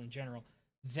Titanfall in general,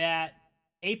 that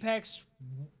Apex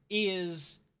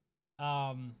is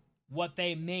what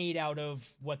they made out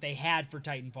of what they had for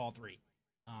Titanfall 3.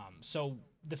 So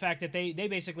the fact that they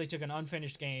basically took an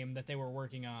unfinished game that they were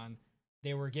working on,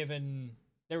 they were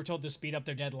told to speed up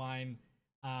their deadline,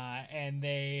 and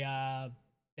they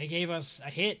gave us a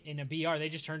hit in a BR. They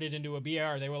just turned it into a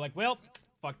BR. They were like, well,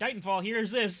 fuck Titanfall,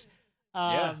 here's this.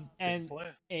 Yeah, pick and And play.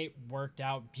 it worked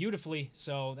out beautifully.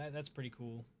 So that's pretty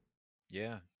cool.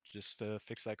 Yeah, just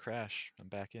fix that crash. I'm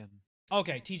back in.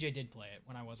 Okay, TJ did play it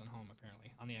when I wasn't home,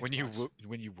 apparently, on the Xbox.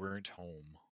 When you weren't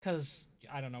home. Because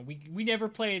I don't know, we never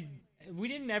played. We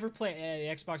didn't ever play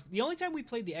the Xbox. The only time we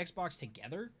played the Xbox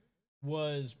together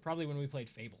was probably when we played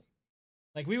Fable.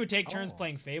 Like we would take turns Oh,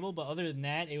 playing Fable, but other than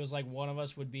that, it was like one of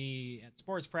us would be at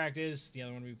sports practice, the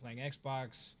other one would be playing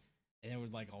Xbox, and it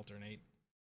would like alternate.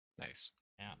 nice.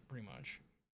 Yeah, pretty much.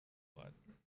 But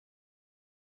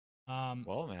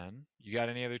Well, man, you got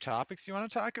any other topics you want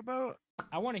to talk about?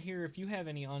 I want to hear if you have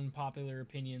any unpopular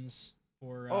opinions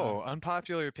for. Oh,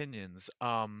 unpopular opinions.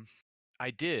 I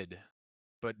did,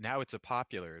 but now it's a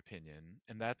popular opinion,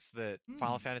 and that's that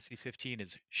Final Hmm. Fantasy 15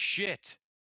 is shit.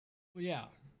 Yeah,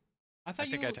 I I thought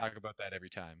think I you talk about that every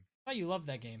time. thought you loved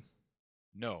that game.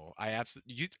 No, I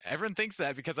absolutely. Everyone thinks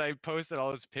that because I posted all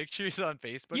those pictures on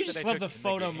Facebook You that just I love took the in the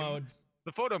photo game. mode.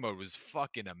 The photo mode was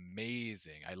fucking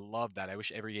amazing. I love that. I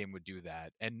wish every game would do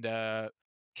that. And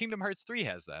Kingdom Hearts 3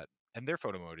 has that, and their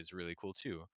photo mode is really cool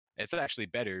too. It's actually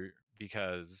better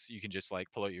because you can just like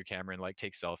pull out your camera and like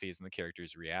take selfies and the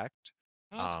characters react.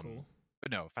 Oh, that's Um, cool.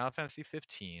 but no, Final Fantasy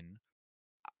 15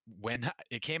 when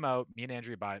it came out, me and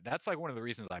Andrea bought. That's like one of the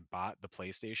reasons I bought the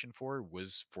PlayStation for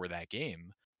was for that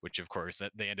game, which of course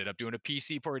they ended up doing a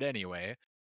PC port anyway.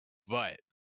 But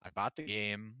I bought the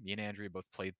game. Me and Andrea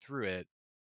both played through it,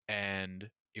 and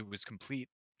it was complete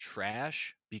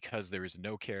trash because there was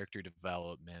no character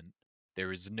development. There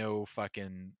was no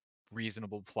fucking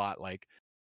reasonable plot. Like,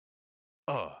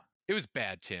 oh, it was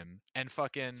bad, Tim. And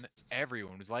fucking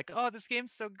everyone was like, "Oh, this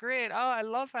game's so great. Oh, I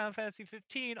love Final Fantasy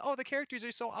 15. Oh, the characters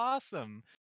are so awesome."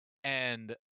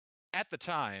 And at the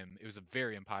time, it was a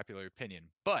very unpopular opinion.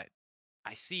 But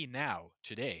I see now,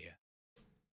 today,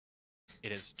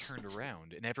 it has turned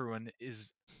around, and everyone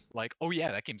is like, "Oh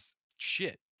yeah, that game's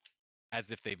shit,"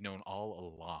 as if they've known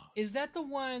all along. Is that the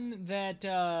one that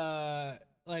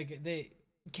like the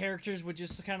characters would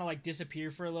just kind of like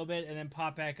disappear for a little bit and then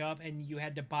pop back up, and you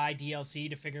had to buy DLC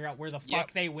to figure out where the Yep.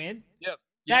 fuck they went? Yep.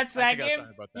 Yep. That's I that think I was game.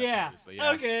 talking about that Yeah. previously.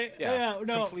 Yeah. Okay. Yeah. Yeah.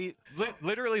 No.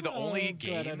 Literally the Oh, only I'm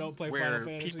glad I game don't play Final where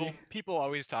Fantasy. people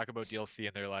always talk about DLC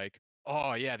and they're like,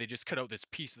 "Oh yeah, they just cut out this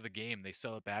piece of the game. They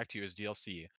sell it back to you as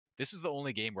DLC." This is the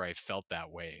only game where I felt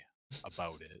that way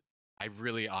about it. I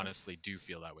really honestly do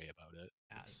feel that way about it.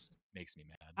 It's makes me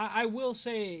mad. I will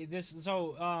say this.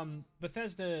 So,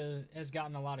 Bethesda has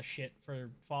gotten a lot of shit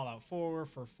for Fallout 4,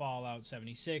 for Fallout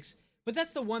 76, but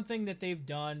that's the one thing that they've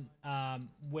done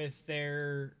with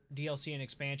their DLC and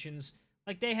expansions.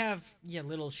 Like they have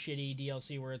little shitty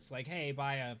DLC where it's like, hey,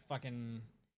 buy a fucking,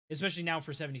 especially now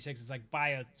for 76, it's like buy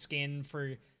a skin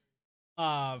for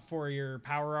your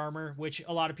power armor, which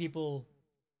a lot of people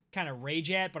kind of rage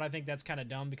at, but I think that's kind of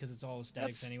dumb because it's all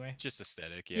aesthetics That's anyway. just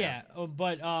aesthetic, yeah. Yeah,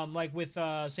 but like with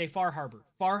say Far Harbor.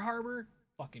 Far Harbor,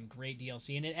 fucking great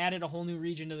DLC, and it added a whole new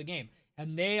region to the game.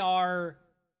 And they are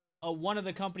one of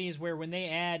the companies where when they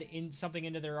add in something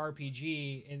into their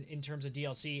RPG in terms of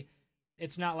DLC,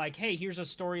 it's not like, hey, here's a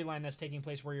storyline that's taking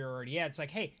place where you're already at. It's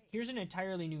like, hey, here's an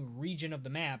entirely new region of the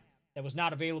map that was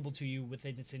not available to you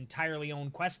within its entirely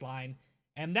own quest line,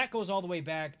 and that goes all the way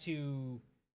back to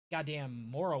goddamn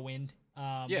Morrowind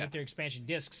Yeah. with their expansion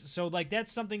discs. So like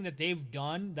that's something that they've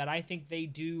done that I think they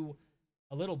do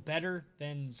a little better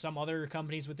than some other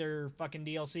companies with their fucking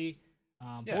DLC.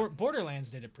 Yeah.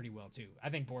 Borderlands did it pretty well too. I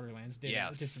think Borderlands did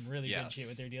some really good shit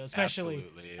with their deal,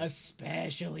 Absolutely.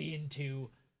 especially into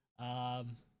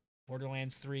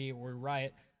Borderlands 3 or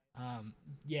Riot.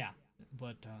 Yeah,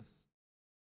 but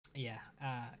yeah.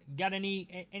 Got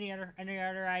any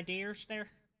other ideas there?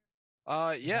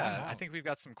 Yeah, I Out. think we've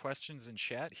got some questions in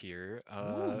chat here.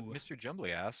 Ooh, Mr.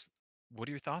 Jumbly asks, "What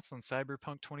are your thoughts on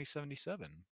Cyberpunk 2077?"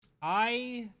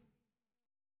 I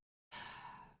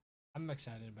I'm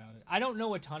excited about it. I don't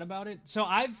know a ton about it, so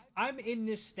I'm in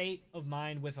this state of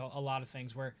mind with a lot of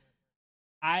things where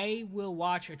I will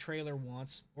watch a trailer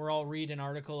once, or I'll read an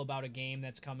article about a game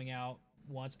that's coming out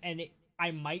once, and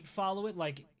I might follow it.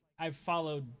 Like I've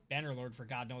followed Bannerlord for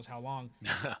God knows how long,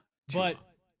 Too but long.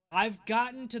 I've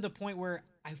gotten to the point where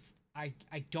I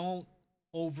don't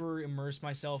over immerse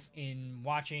myself in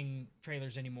watching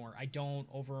trailers anymore. I don't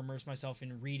over immerse myself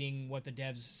in reading what the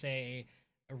devs say,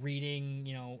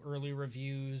 reading, early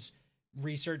reviews,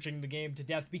 researching the game to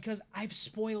death because I've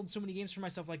spoiled so many games for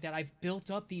myself like that. I've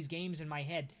built up these games in my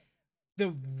head.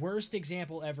 The worst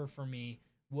example ever for me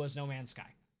was No Man's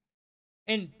Sky.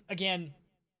 And again,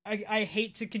 I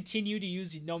hate to continue to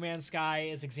use No Man's Sky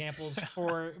as examples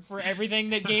for everything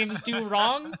that games do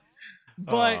wrong,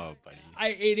 but Oh, buddy.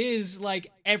 it is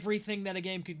like everything that a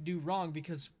game could do wrong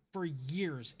because for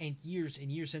years and years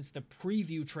and years since the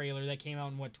preview trailer that came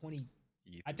out in what 20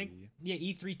 E3. I think yeah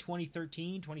E3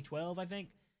 2013 2012 I think.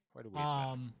 Quite a ways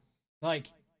back. Like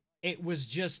it was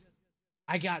just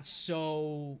I got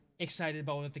so excited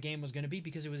about what the game was going to be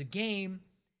because it was a game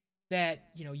that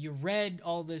you read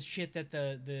all this shit that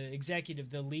the executive,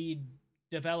 the lead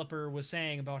developer was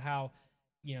saying about how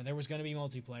there was going to be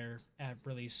multiplayer at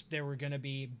release. There were going to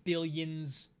be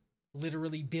billions,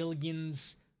 literally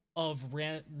billions of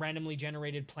randomly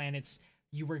generated planets.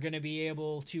 You were going to be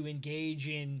able to engage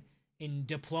in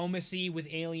diplomacy with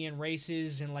alien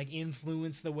races and like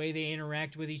influence the way they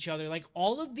interact with each other. Like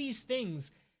all of these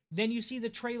things. Then you see the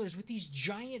trailers with these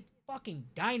giant fucking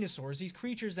dinosaurs, these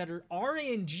creatures that are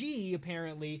RNG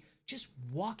apparently, just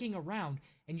walking around,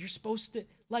 and you're supposed to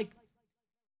like.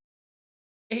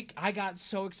 I got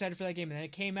so excited for that game, and then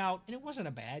it came out, and it wasn't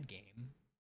a bad game,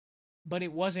 but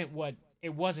it wasn't at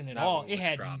Not all. what It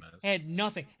was promised. had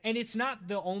nothing, and it's not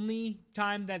the only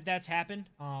time that's happened.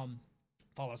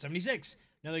 Fallout 76,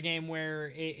 another game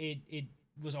where it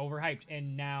was overhyped,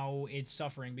 and now it's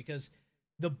suffering because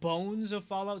the bones of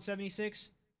Fallout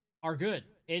 76 are good.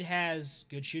 It has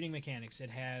good shooting mechanics. It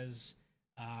has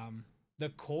the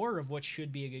core of what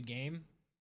should be a good game,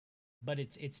 but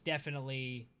it's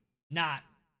definitely not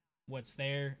what's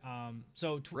there.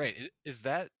 Right. Is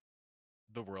that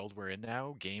the world we're in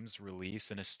now? Games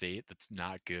release in a state that's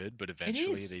not good, but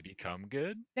eventually they become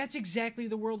good? That's exactly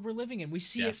the world we're living in. We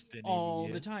see Destiny, it all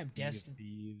the time. Sea of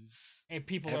Thieves, and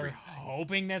people everything. are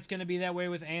hoping that's going to be that way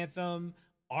with Anthem.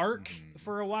 Ark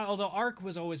for a while, although Ark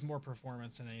was always more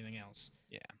performance than anything else.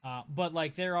 Yeah. But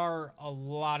like there are a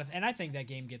lot of, and I think that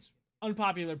game gets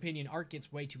unpopular opinion. Ark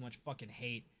gets way too much fucking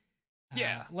hate.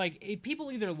 Yeah.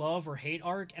 People either love or hate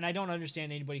Ark, and I don't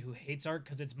understand anybody who hates Ark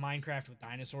because it's Minecraft with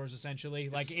dinosaurs essentially.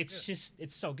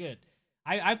 It's so good.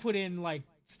 I put in like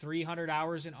 300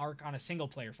 hours in Ark on a single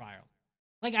player file.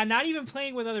 Like I'm not even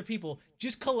playing with other people,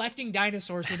 just collecting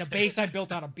dinosaurs in a base I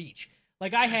built on a beach.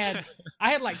 Like I had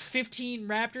like 15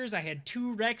 raptors, I had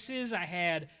 2 rexes, I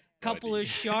had a couple of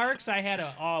sharks, I had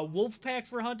a wolf pack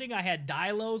for hunting, I had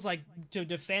dilos like to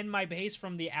defend my base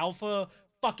from the alpha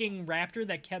fucking raptor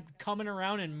that kept coming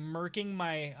around and murking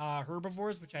my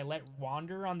herbivores, which I let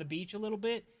wander on the beach a little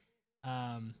bit.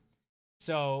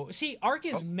 So see, Ark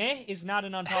is meh is not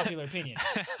an unpopular opinion.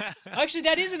 Actually,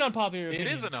 that is an unpopular opinion.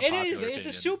 It is an unpopular opinion. It's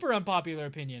a super unpopular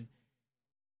opinion.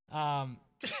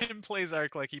 Tim plays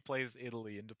Ark like he plays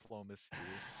Italy in diplomacy.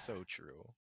 It's so true.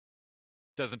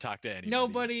 Doesn't talk to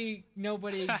anybody.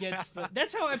 Nobody gets the.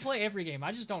 That's how I play every game.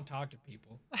 I just don't talk to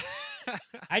people.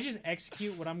 I just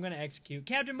execute what I'm gonna execute.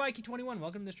 Captain Mikey 21,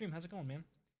 welcome to the stream. How's it going, man?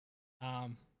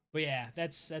 But yeah,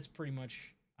 that's pretty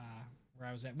much where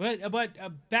I was at.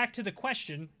 But back to the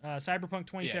question, Cyberpunk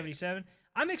 2077. Yeah.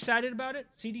 I'm excited about it.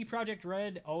 CD Projekt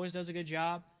Red always does a good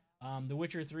job. The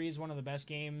Witcher 3 is one of the best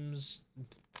games.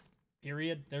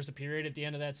 Period. There's a period at the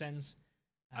end of that sentence.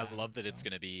 I love that it's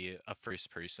going to be a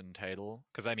first-person title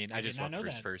because I just love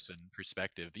first-person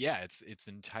perspective. Yeah, it's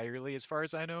entirely, as far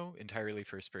as I know, entirely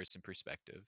first-person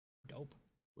perspective. Dope.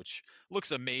 Which looks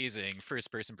amazing.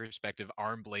 First-person perspective,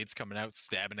 arm blades coming out,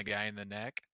 stabbing a guy in the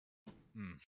neck.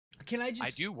 Can I just? I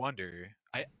do wonder.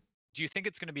 Do you think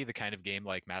it's going to be the kind of game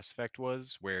like Mass Effect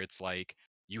was, where it's like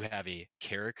you have a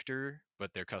character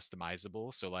but they're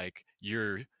customizable? So like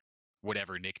you're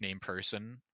whatever nickname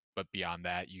person, but beyond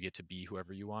that, you get to be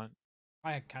whoever you want.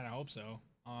 I kind of hope so.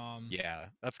 Yeah,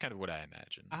 that's kind of what I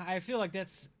imagine. I feel like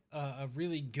that's a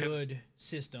really good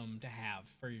system to have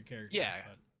for your character. Yeah,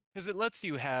 because it lets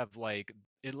you have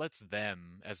it lets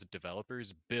them as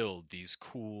developers build these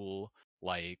cool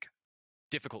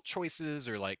difficult choices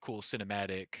or cool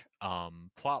cinematic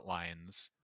plot lines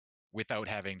without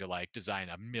having to design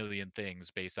a million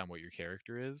things based on what your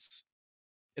character is.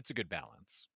 It's a good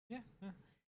balance. Yeah.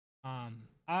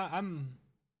 I'm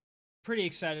pretty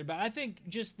excited about it. I think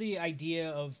just the idea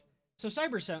of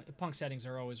cyberpunk settings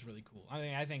are always really cool.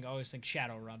 I always think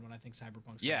Shadowrun when I think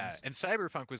cyberpunk settings. Yeah, and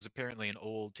Cyberpunk was apparently an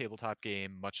old tabletop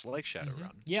game, much like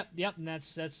Shadowrun. Yep, and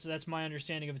that's my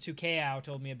understanding of it too. Kao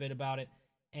told me a bit about it,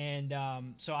 and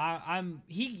so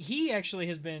he actually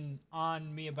has been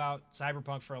on me about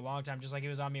Cyberpunk for a long time, just like he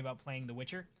was on me about playing The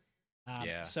Witcher.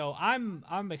 Yeah. So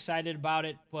I'm excited about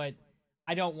it, but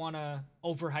I don't want to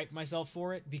overhype myself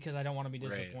for it because I don't want to be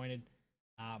disappointed.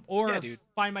 Right.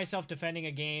 Find myself defending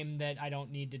a game that I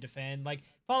don't need to defend. Like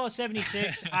Fallout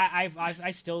 76,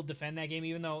 I still defend that game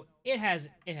even though it has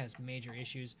major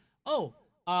issues.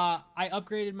 I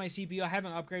upgraded my CPU. I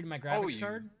haven't upgraded my graphics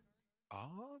card.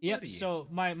 Oh, yep. So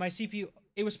my CPU,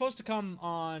 it was supposed to come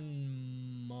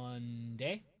on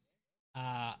Monday.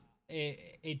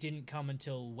 It didn't come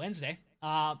until Wednesday.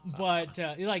 But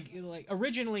like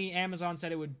originally Amazon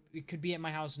said it could be at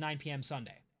my house 9 p.m.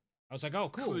 Sunday. I was like, oh,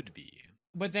 cool. Could be.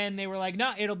 But then they were like,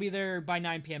 no, it'll be there by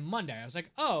 9 p.m. Monday. I was like,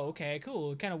 oh, okay,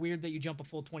 cool. Kind of weird that you jump a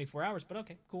full 24 hours, but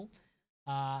okay, cool.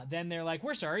 Then they're like,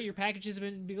 we're sorry, your package has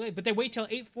been delayed. But they wait till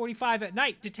 8:45 at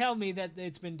night to tell me that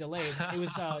it's been delayed. It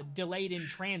was delayed in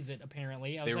transit,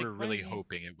 apparently. I was They like, were really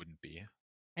hoping it wouldn't be.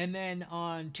 And then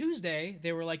on Tuesday,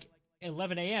 they were like,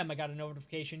 11 a.m., I got a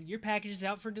notification, your package is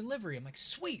out for delivery. I'm like,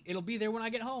 sweet, it'll be there when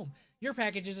I get home. Your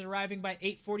package is arriving by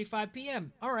 8:45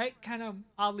 p.m. All right, kind of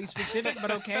oddly specific, but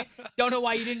okay. Don't know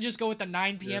why you didn't just go with the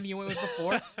 9 p.m. you went with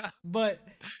before. But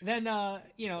then,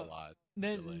 you know,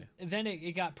 then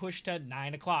it got pushed to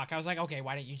 9 o'clock. I was like, okay,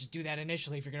 why didn't you just do that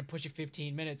initially if you're going to push it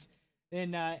 15 minutes?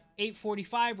 Then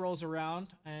 8:45 rolls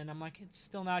around, and I'm like, it's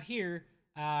still not here.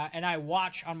 And I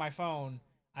watch on my phone.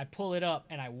 I pull it up,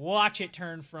 and I watch it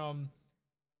turn from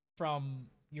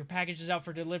your package is out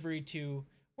for delivery to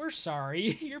we're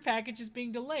sorry, your package is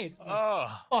being delayed. Like,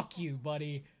 fuck you,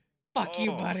 buddy. Fuck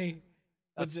you, buddy.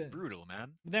 That's brutal,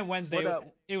 man. Then Wednesday,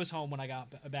 it was home when I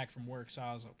got back from work, so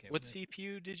I was okay. What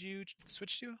CPU did you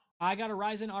switch to? I got a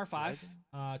Ryzen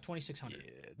R5, 2600.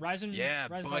 Yeah. Ryzen. Yeah,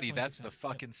 Ryzen buddy, that's the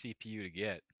fucking CPU to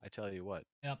get. I tell you what.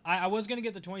 Yep. I was gonna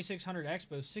get the 2600X,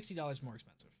 but it was $60 more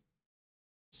expensive.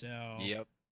 So. Yep.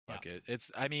 Fuck it.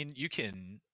 It's. I mean, you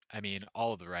can. I mean,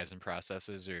 all of the Ryzen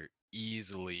processors are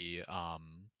easily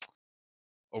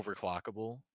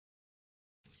overclockable,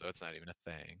 so it's not even a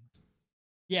thing.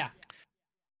 Yeah.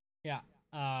 Yeah.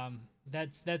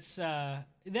 That's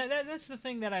the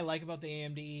thing that I like about the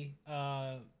AMD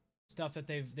stuff that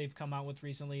they've come out with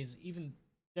recently is even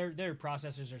their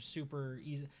processors are super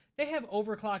easy. They have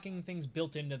overclocking things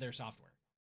built into their software.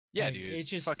 Yeah, like, dude, it's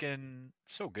just fucking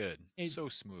so good, so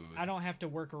smooth. I don't have to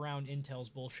work around Intel's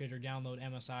bullshit or download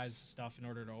MSI's stuff in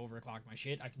order to overclock my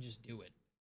shit. I can just do it.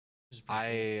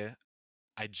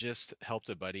 I just helped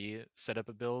a buddy set up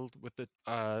a build with the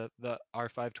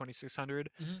R5 2600,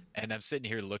 and I'm sitting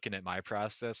here looking at my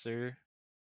processor.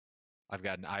 I've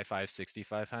got an i5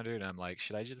 6500, and I'm like,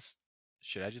 should I just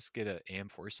get an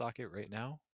AM4 socket right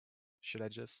now? Should I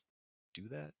just do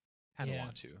that? I don't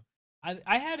want to.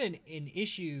 I had an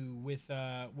issue with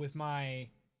my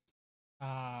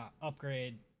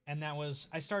upgrade, and that was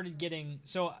I started getting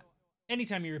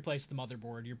anytime you replace the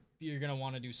motherboard, you're gonna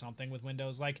want to do something with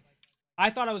Windows. Like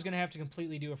I thought I was gonna have to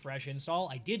completely do a fresh install.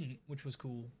 I didn't, which was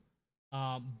cool.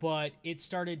 But it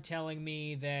started telling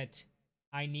me that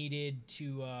I needed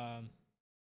to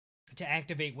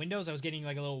activate Windows. I was getting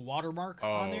like a little watermark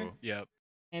on there. Yep.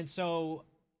 And so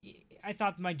I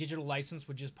thought my digital license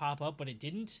would just pop up, but it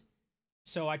didn't.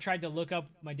 So I tried to look up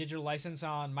my digital license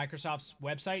on Microsoft's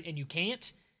website, and you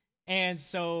can't. And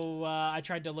so I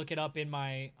tried to look it up on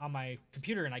my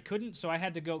computer, and I couldn't. So I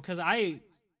had to go because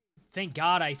thank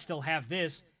God I still have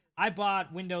this. I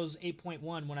bought Windows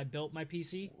 8.1 when I built my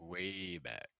PC. Way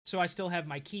back. So I still have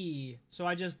my key. So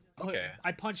I just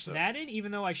I punched that in,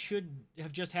 even though I should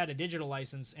have just had a digital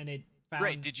license, and it found.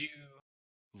 Right? Did you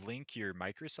link your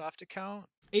Microsoft account?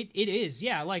 It is,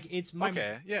 yeah. Like it's my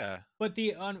yeah. But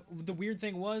the weird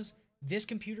thing was this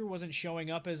computer wasn't showing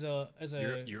up as a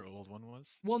your old one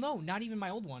was. Well, no, not even my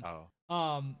old one.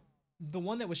 Oh. The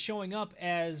one that was showing up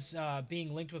as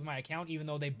being linked with my account, even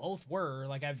though they both were,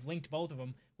 like I've linked both of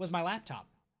them, was my laptop.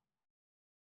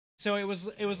 So it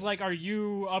was like, are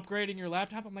you upgrading your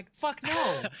laptop? I'm like, fuck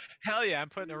no. Hell yeah, I'm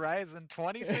putting a Ryzen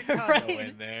 2600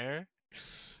 in there.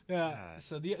 Yeah.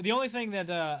 So the only thing that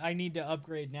I need to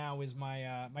upgrade now is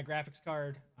my my graphics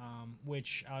card,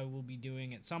 which I will be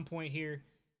doing at some point here.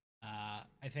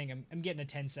 I think I'm getting a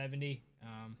 1070.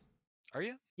 Are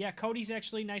you? Yeah, Cody's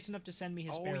actually nice enough to send me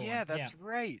his spare one. Oh yeah, that's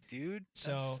right, dude.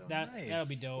 So that'll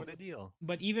be dope. What a deal.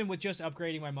 But even with just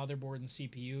upgrading my motherboard and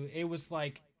CPU, it was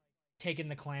like taking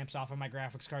the clamps off of my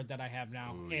graphics card that I have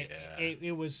now. Ooh,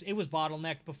 it was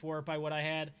bottlenecked before by what I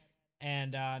had,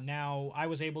 and now I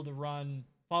was able to run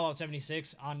Fallout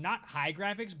 76 on not high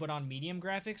graphics but on medium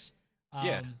graphics.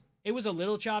 It was a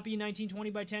little choppy 1920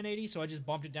 by 1080, so I just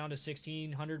bumped it down to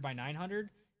 1600 by 900,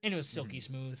 and it was silky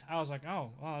smooth. I was like, oh,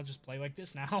 well, I'll just play like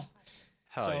this now.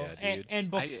 Hell yeah, dude. And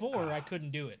before I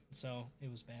couldn't do it, so it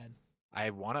was bad. I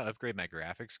want to upgrade my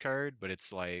graphics card, but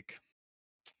it's like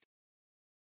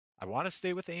I want to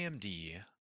stay with AMD,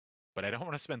 but I don't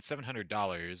want to spend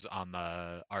 $700 on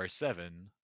the R7.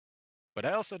 But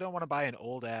I also don't want to buy an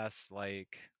old ass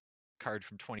like card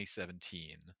from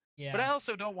 2017. Yeah. But I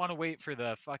also don't want to wait for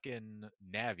the fucking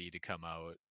Navi to come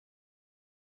out.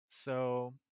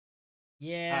 So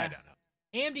yeah,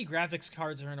 I don't know. AMD graphics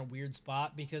cards are in a weird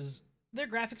spot because their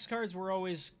graphics cards were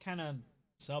always kind of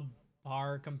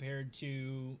par compared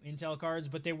to Intel cards,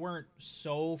 but they weren't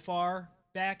so far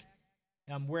back.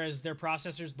 Whereas their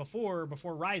processors before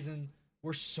Ryzen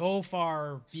were so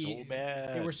far So they were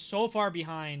bad. so far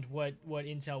behind what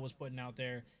Intel was putting out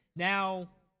there. Now,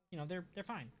 they're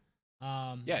fine.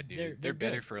 Yeah, dude, They're they're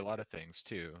better good. for a lot of things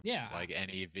too. Yeah. Like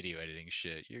any video editing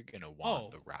shit, you're gonna want Oh,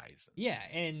 the Ryzen. yeah,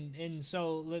 and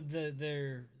so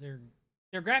their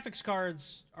graphics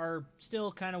cards are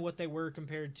still kind of what they were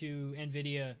compared to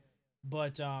Nvidia,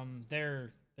 but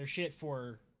their shit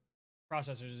for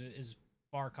processors is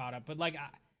far caught up. But like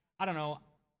I don't know,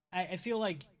 I feel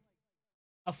like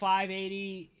a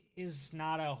 580 is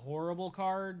not a horrible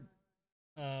card.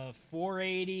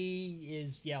 480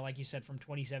 is, yeah, like you said, from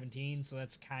 2017, so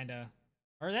that's kind of,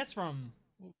 or that's from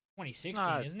It's 2016,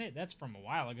 not. isn't it? That's from a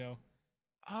while ago.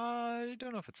 I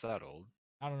don't know if it's that old.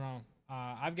 I don't know.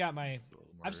 I've got my, It's a little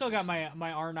more I've still got recent.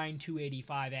 my R9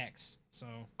 285X. So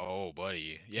Oh,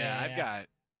 buddy. Yeah, I've yeah, got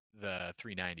the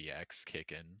 390X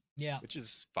kicking, yeah, which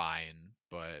is fine,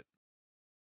 but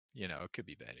it could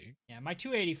be better. yeah. My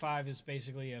 285 is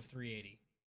basically a 380.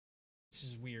 This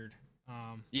is weird.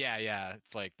 Yeah, yeah,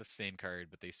 it's like the same card,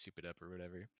 but they soup it up or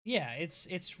whatever. Yeah,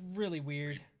 it's really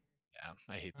weird. Yeah,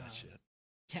 I hate that Uh, shit.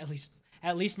 yeah,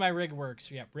 at least my rig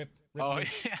works. Yeah, rip Oh Luke,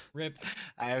 yeah. rip.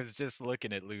 I was just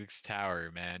looking at Luke's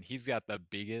tower, man. He's got the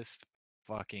biggest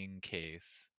fucking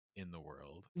case in the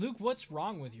world. Luke, what's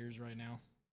wrong with yours right now?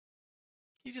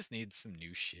 He just needs some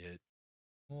new shit.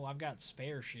 Well, I've got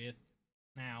spare shit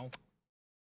now.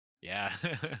 Yeah.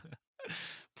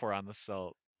 Pour on the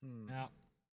salt. Hmm. Yeah,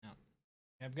 yeah.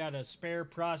 I've got a spare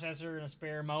processor and a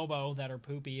spare MOBO that are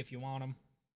poopy if you want them.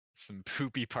 Some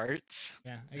poopy parts.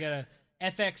 Yeah, I got a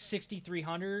FX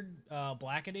 6300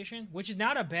 Black Edition, which is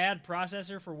not a bad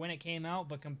processor for when it came out,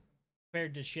 but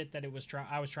compared to shit that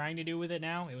I was trying to do with it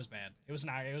now, it was bad. It was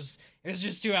not. It was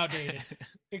just too outdated.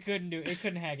 It couldn't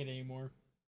hack it anymore.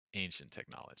 Ancient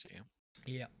technology.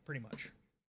 Yeah, pretty much.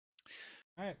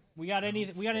 All right, we got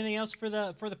anything else for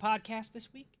the podcast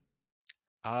this week?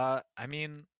 I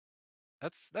mean,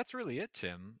 that's really it,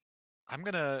 Tim. I'm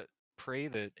gonna pray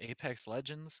that Apex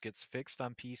Legends gets fixed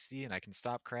on PC and I can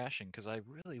stop crashing because I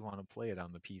really want to play it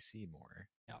on the PC more.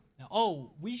 Yeah.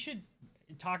 Oh, we should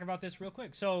talk about this real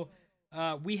quick. So,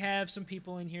 we have some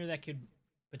people in here that could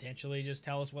potentially just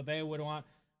tell us what they would want.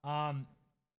 Um,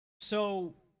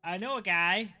 so I know a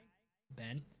guy,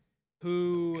 Ben,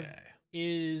 who Okay.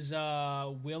 is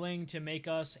willing to make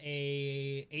us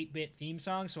a 8-bit theme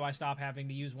song, so I stop having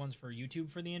to use ones for YouTube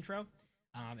for the intro,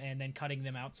 and then cutting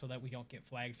them out so that we don't get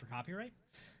flagged for copyright.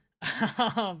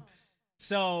 um,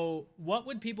 so what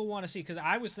would people want to see? Because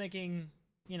I was thinking,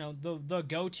 the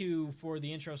go to for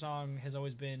the intro song has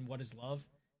always been "What Is Love,"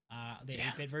 the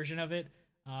Yeah. 8-bit version of it.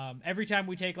 Every time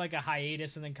we take like a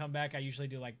hiatus and then come back, I usually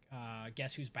do like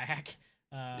 "Guess Who's Back,"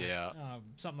 Yeah.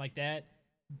 something like that.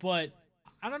 But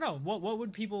I don't know what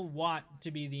would people want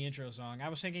to be the intro song. I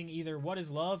was thinking either "What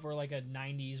Is Love" or like a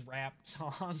 '90s rap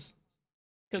song,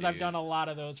 because I've done Dude. a lot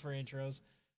of those for intros.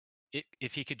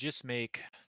 If he could just make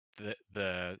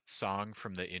the song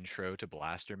from the intro to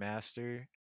Blaster Master,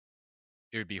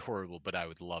 it would be horrible, but I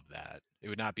would love that. It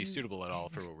would not be suitable at all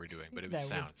for what we're doing, but it would That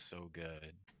would sound so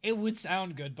good. It would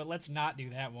sound good, but let's not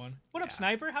do that one. What up, Yeah.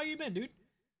 Sniper? How you been, dude?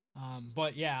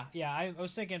 But yeah, I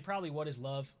was thinking probably "What Is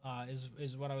Love"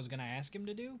 is what I was gonna ask him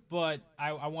to do, but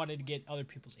I wanted to get other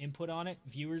people's input on it,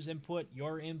 viewers' input,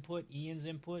 your input, Ian's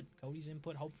input, Cody's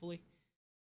input, hopefully.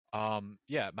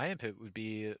 Yeah, my input would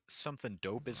be something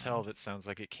dope as hell that sounds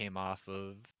like it came off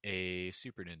of a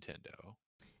Super Nintendo.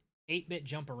 8-bit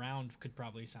jump around could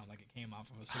probably sound like it came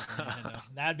off of a Super Nintendo.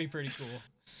 That'd be pretty cool.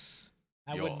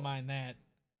 I wouldn't Yo, mind that.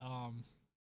 Um,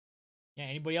 yeah.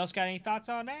 Anybody else got any thoughts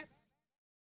on that?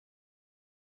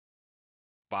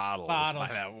 Bottles by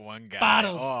Bottles, that one guy.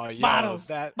 bottles, Oh, yo, bottles,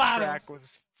 that track bottles.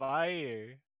 was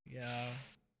fire, Yeah.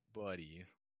 buddy.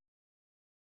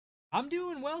 I'm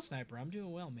doing well, Sniper. I'm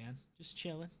doing well, man. Just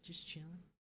chilling, just chilling.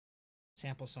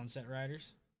 Sample Sunset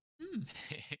Riders.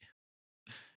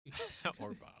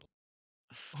 Or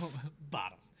bottle.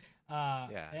 Bottles.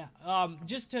 Yeah. Yeah.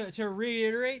 Just to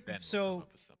reiterate, Ben will come so up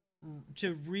with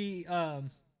something.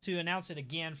 to announce it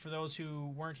again for those who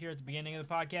weren't here at the beginning of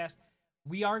the podcast,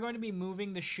 we are going to be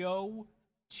moving the show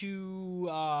to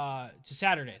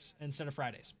Saturdays instead of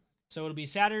Fridays. So it'll be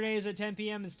Saturdays at 10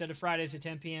 p.m. instead of Fridays at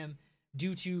 10 p.m.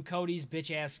 due to Cody's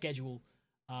bitch ass schedule.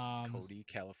 Cody,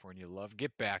 California love,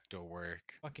 get back to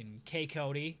work. Fucking K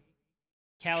Cody.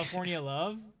 California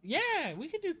Love. Yeah, we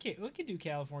could do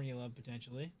California Love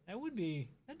potentially. That'd be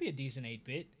a decent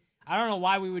 8-bit. I don't know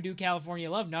why we would do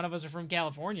California Love. None of us are from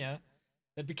California.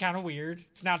 That'd be kind of weird.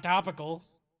 It's not topical.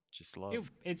 Just It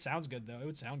love. it sounds good though. It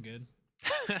would sound good.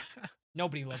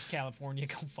 Nobody loves California.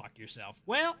 Go fuck yourself.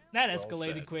 Well, that Well escalated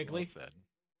said. Well quickly. said.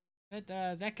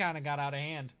 That kind of got out of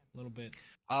hand a little bit.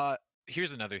 Uh,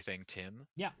 Here's another thing, Tim.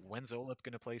 Yeah. When's Olip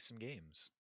gonna play some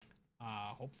games?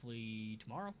 Hopefully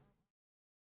tomorrow.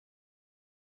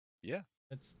 Yeah,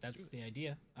 let's do That's it. the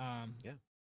idea. Yeah.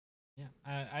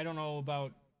 Yeah. I don't know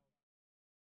about.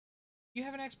 You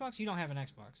have an Xbox? You don't have an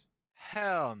Xbox.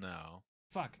 Hell no.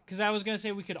 Fuck. Because I was gonna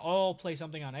say we could all play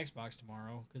something on Xbox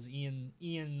tomorrow. Because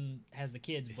Ian has the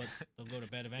kids, but they'll go to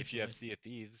bed If you eventually. have Sea of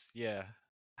Thieves, yeah,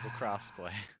 we'll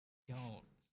crossplay. Don't.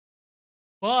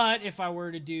 But if I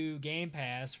were to do Game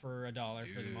Pass for $1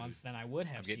 for the Dude, month, then I would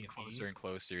I'm have Sea getting of closer Thieves. and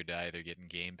closer to either getting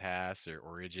Game Pass or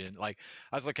Origin. Like,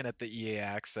 I was looking at the EA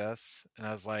Access, and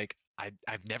I was like,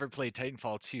 I've never played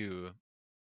Titanfall 2,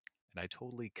 and I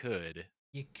totally could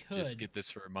You just could. get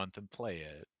this for a month and play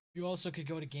it. You also could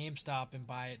go to GameStop and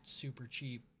buy it super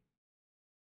cheap.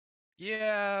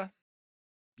 Yeah,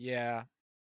 yeah,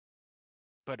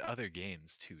 but other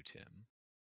games too, Tim.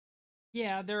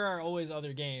 Yeah, there are always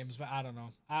other games, but I don't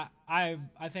know. I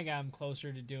think I'm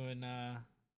closer to doing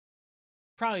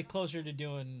probably closer to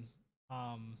doing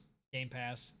um Game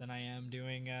Pass than I am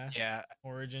doing Yeah,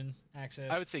 Origin I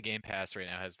access. would say Game Pass right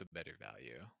now has the better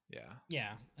value. Yeah.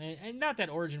 Yeah, and not that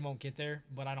Origin won't get there,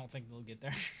 but I don't think they'll get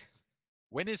there.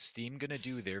 When is Steam gonna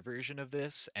do their version of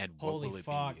this, and what Holy will it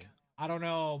fuck. be? I don't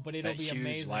know, but it'll That be huge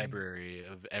amazing. library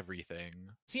of everything.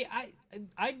 See, I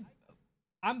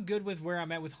I'm good with where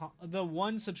I'm at with the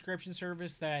one subscription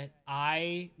service that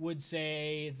I would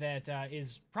say that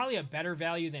is probably a better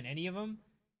value than any of them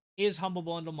is Humble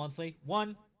Bundle Monthly.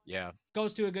 One Yeah.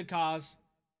 goes to a good cause.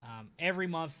 Every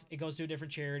month it goes to a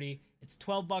different charity. It's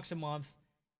 $12 a month.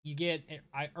 You get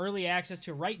early access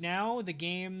to right now the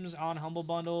games on Humble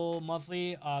Bundle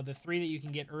Monthly. The three that you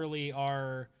can get early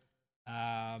are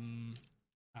um,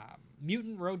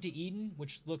 Mutant Road to Eden,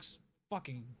 which looks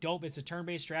fucking dope. It's a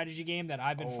turn-based strategy game that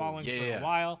I've been Oh, following yeah, for a yeah.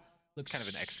 while. Kind of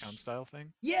an XCOM Looks style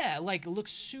thing. yeah, like it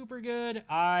looks super good.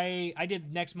 I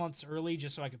did next month's early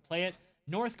just so I could play it.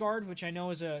 Northgard, which I know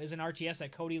is an RTS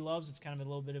that Cody loves. It's kind of a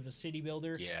little bit of a city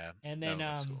builder. Yeah, And that then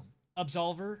one looks cool.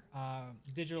 Absolver,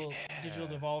 Digital Yeah.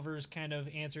 Devolver's kind of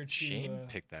answer to Shane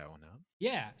picked that one up.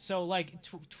 yeah. So like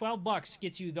 $12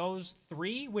 gets you those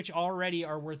three, which already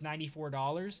are worth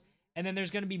 $94, and then there's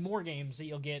going to be more games that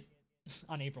you'll get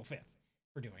on April 5th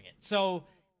for doing it. So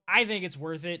I think it's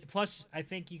worth it. Plus, I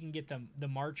think you can get the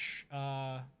March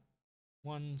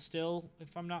one still,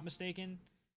 if I'm not mistaken,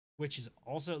 which is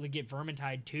also to get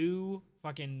Vermintide 2.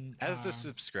 Fucking As a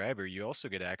subscriber, you also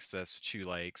get access to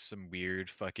like some weird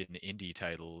fucking indie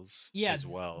titles yeah, as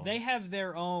well. they have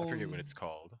their I forget what own. it's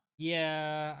called.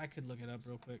 Yeah, I could look it up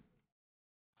real quick.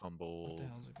 What the Humble,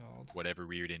 hell is it called? whatever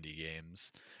weird indie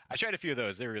games. I tried a few of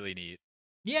those. They're really neat.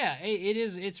 Yeah, it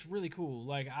is. It's really cool.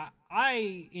 Like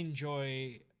I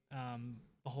enjoy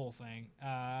the whole thing.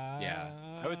 Yeah,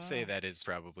 I would say that is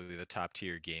probably the top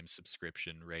tier game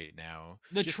subscription right now.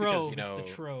 The Just because, Trove. It's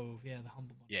the Trove. Yeah, the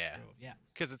Humble Bundle yeah, Trove. Yeah.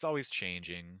 because it's always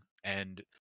changing. And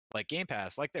like Game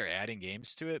Pass, like they're adding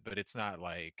games to it, but it's not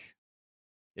like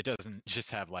it doesn't just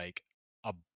have like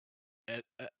a,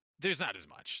 there's not as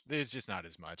much. There's just not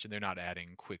as much, and they're not adding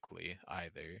quickly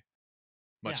either.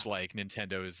 Yeah. Much like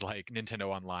Nintendo's like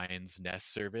Nintendo Online's NES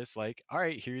service, like, all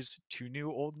right, here's two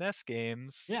new old NES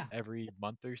games Yeah. every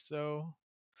month or so.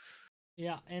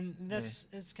 Yeah, and Eh. that's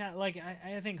it's kind of like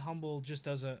I think Humble just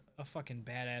does a fucking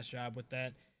badass job with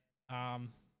that. Um,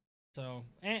 so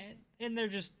and they're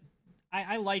just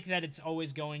I like that it's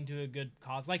always going to a good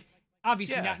cause. Like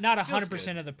obviously Yeah, not feels 100%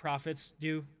 good. of the profits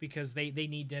do because they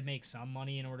need to make some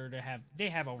money in order to have they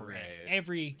have overhead.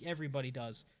 Right. Everybody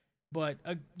does, but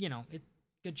you know it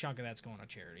good chunk of that's going to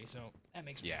charity. So that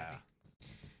makes me Yeah, happy.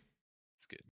 it's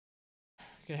good.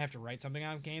 Gonna have to write something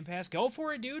on Game Pass. Go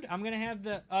for it, dude. I'm gonna have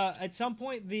the at some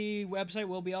point the website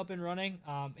will be up and running.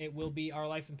 It will be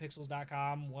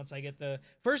OurLifeInPixels.com. Once I get the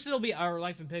first, it'll be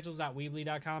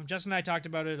OurLifeInPixels.weebly.com. Justin and I talked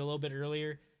about it a little bit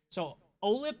earlier. So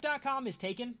Olip.com is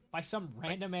taken by some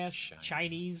random ass Shiny.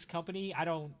 Chinese company. I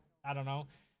don't know.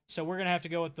 So we're gonna have to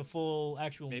go with the full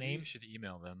actual Maybe name. you should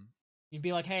email them. You'd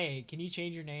be like, hey, can you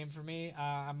change your name for me?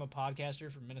 I'm a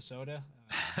podcaster from Minnesota.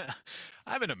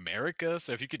 I'm in America,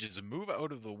 so if you could just move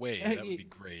out of the way, that would be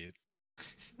great.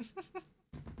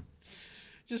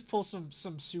 Just pull some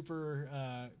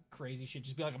super crazy shit.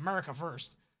 Just be like America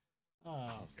first. Oh,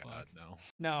 fuck. God,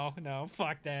 no. No,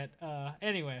 fuck that.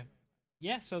 Anyway,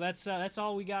 yeah. So that's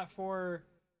all we got for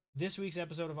this week's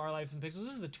episode of Our Life in Pixels.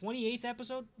 This is the 28th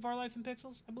episode of Our Life in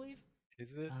Pixels, I believe.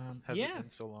 Is it? Has Yeah, it been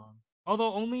so long?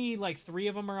 Although only like 3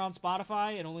 of them are on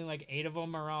Spotify, and only like 8 of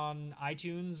them are on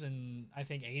iTunes, and I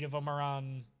think 8 of them are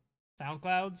on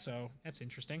SoundCloud. So that's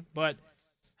interesting. But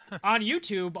on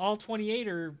YouTube, all 28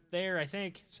 are there, I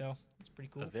think. So that's pretty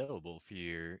cool. Available for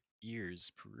your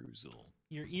ears perusal.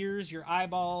 Your ears, your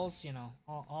eyeballs,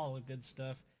 all the good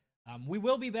stuff. We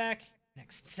will be back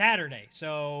next Saturday.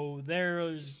 So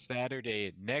there's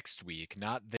Saturday next week,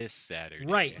 not this Saturday.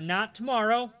 right, not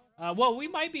tomorrow. Well, we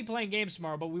might be playing games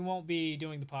tomorrow, but we won't be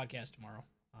doing the podcast tomorrow.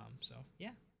 So yeah,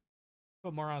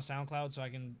 put more on SoundCloud so I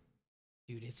can.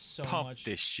 Dude, it's so Pump much.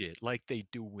 this shit like they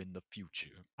do in the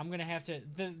future. I'm gonna have to.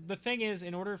 The thing is,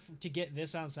 in order to get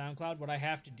this on SoundCloud, what I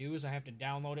have to do is I have to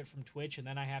download it from Twitch, and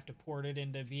then I have to port it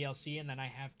into VLC, and then I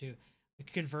have to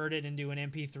convert it into an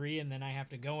MP3, and then I have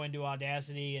to go into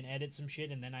Audacity and edit some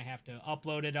shit, and then I have to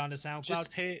upload it onto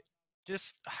SoundCloud.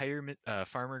 Just hire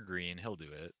Farmer Green. He'll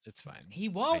do it. It's fine. He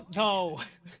won't though.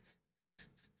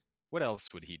 What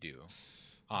else would he do?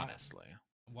 Honestly,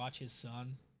 watch his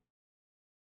son.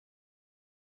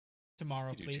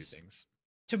 Tomorrow, please. 2 things.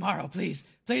 Tomorrow, please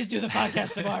do the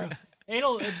podcast tomorrow.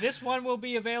 This one will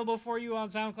be available for you on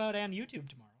SoundCloud and YouTube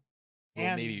tomorrow.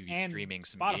 We'll maybe be streaming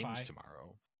some games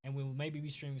tomorrow. And we will maybe be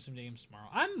streaming some games tomorrow.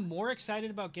 I'm more excited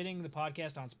about getting the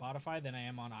podcast on Spotify than I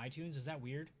am on iTunes. Is that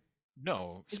weird?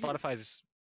 No, Spotify's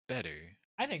better.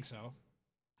 I think so.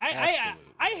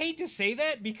 I hate to say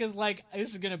that because like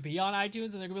this is gonna be on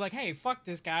iTunes and they're gonna be like, hey, fuck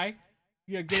this guy.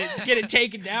 You get it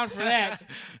taken down for that.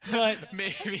 But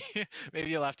maybe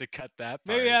you'll have to cut that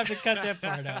part. Maybe I have to cut that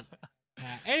part out.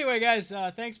 Anyway, guys,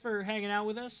 thanks for hanging out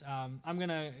with us. I'm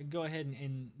gonna go ahead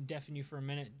and deafen you for a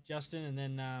minute, Justin, and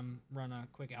then run a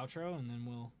quick outro, and then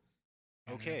we'll.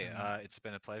 Okay. It's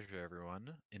been a pleasure, everyone.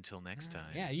 Until next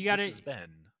time. Yeah, you got it. This has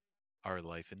been Our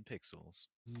Life in Pixels.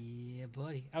 Yeah,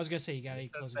 buddy. I was gonna say you got any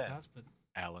closing thoughts, but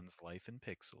Alan's Life in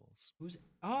Pixels. Who's?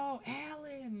 Oh,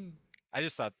 Alan. I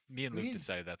just thought me and Luke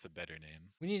decided that's a better name.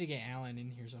 We need to get Alan in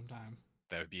here sometime.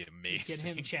 That would be amazing. Just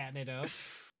get him chatting it up.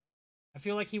 I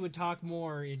feel like he would talk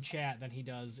more in chat than he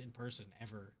does in person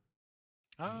ever.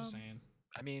 I'm just saying.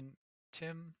 I mean,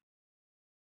 Tim.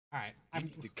 All right, I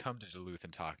need to come to Duluth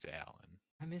and talk to Alan.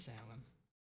 I miss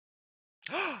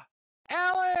Alan.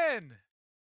 Alan!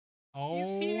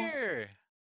 Oh, he's here.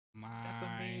 My That's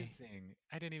amazing.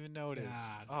 I didn't even notice.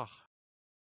 God. Oh,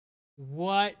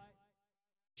 what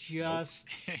just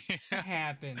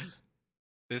happened?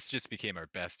 This just became our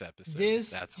best episode.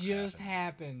 That's just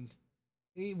happened.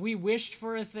 We wished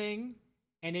for a thing,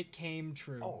 and it came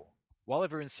true. Oh. While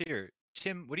everyone's here,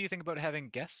 Tim, what do you think about having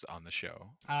guests on the show?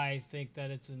 I think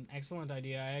that it's an excellent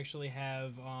idea. I actually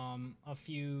have a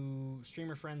few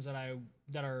streamer friends that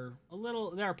are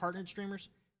partnered streamers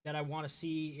that I want to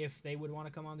see if they would want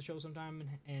to come on the show sometime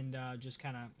and just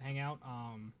kind of hang out.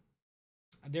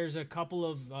 There's a couple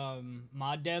of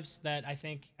mod devs that I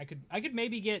think I could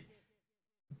maybe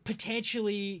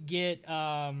potentially get.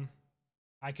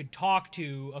 I could talk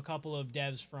to a couple of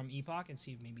devs from Epoch and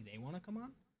see if maybe they want to come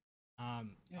on.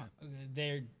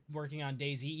 They're working on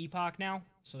DayZ Epoch now,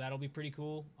 so that'll be pretty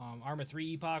cool. Arma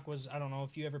 3 Epoch was, I don't know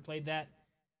if you ever played that.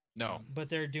 No. But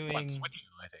they're doing. Once with you,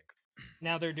 I think.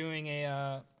 Now they're doing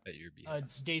a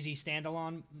DayZ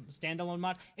standalone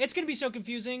mod. It's gonna be so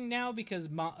confusing now because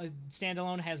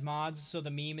standalone has mods, so the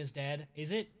meme is dead.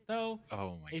 Is it though?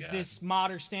 Oh my god. Is this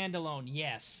mod or standalone?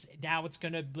 Yes. Now it's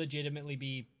gonna legitimately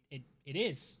be. It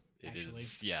is. Actually.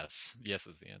 Yes. Yes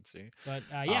is the answer. But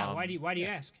yeah, why do you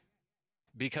ask?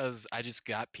 Because I just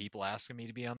got people asking me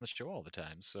to be on the show all the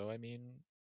time. So I mean,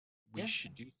 we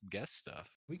should do some guest stuff.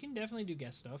 We can definitely do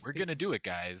guest stuff. We're gonna do it,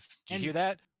 guys. Did you hear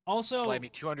that? Also, slide me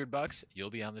 $200, you'll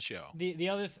be on the show. The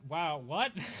other wow,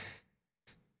 what?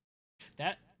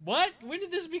 What? When did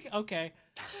this become? Okay.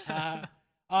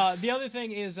 The other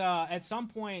thing is, at some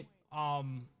point,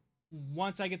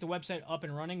 once I get the website up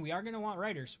and running, we are going to want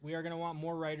writers. We are going to want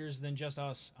more writers than just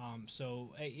us.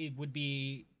 So it would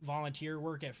be volunteer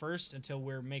work at first until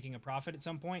we're making a profit at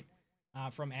some point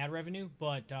from ad revenue.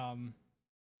 But don't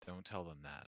tell them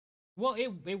that. Well,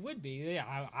 it would be.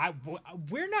 Yeah,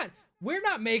 we're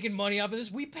not making money off of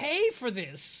this. We pay for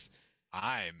this.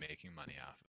 I'm making money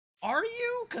off of it. Are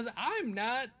you? Because I'm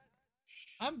not.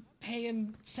 I'm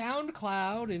paying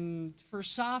SoundCloud and for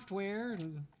software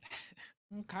and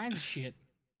all kinds of shit.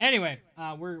 Anyway,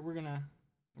 we're gonna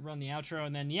run the outro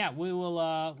and then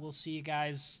we'll see you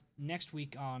guys next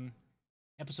week on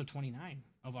episode 29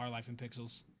 of Our Life in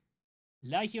Pixels.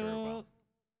 Love y'all.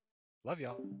 Love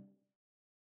y'all.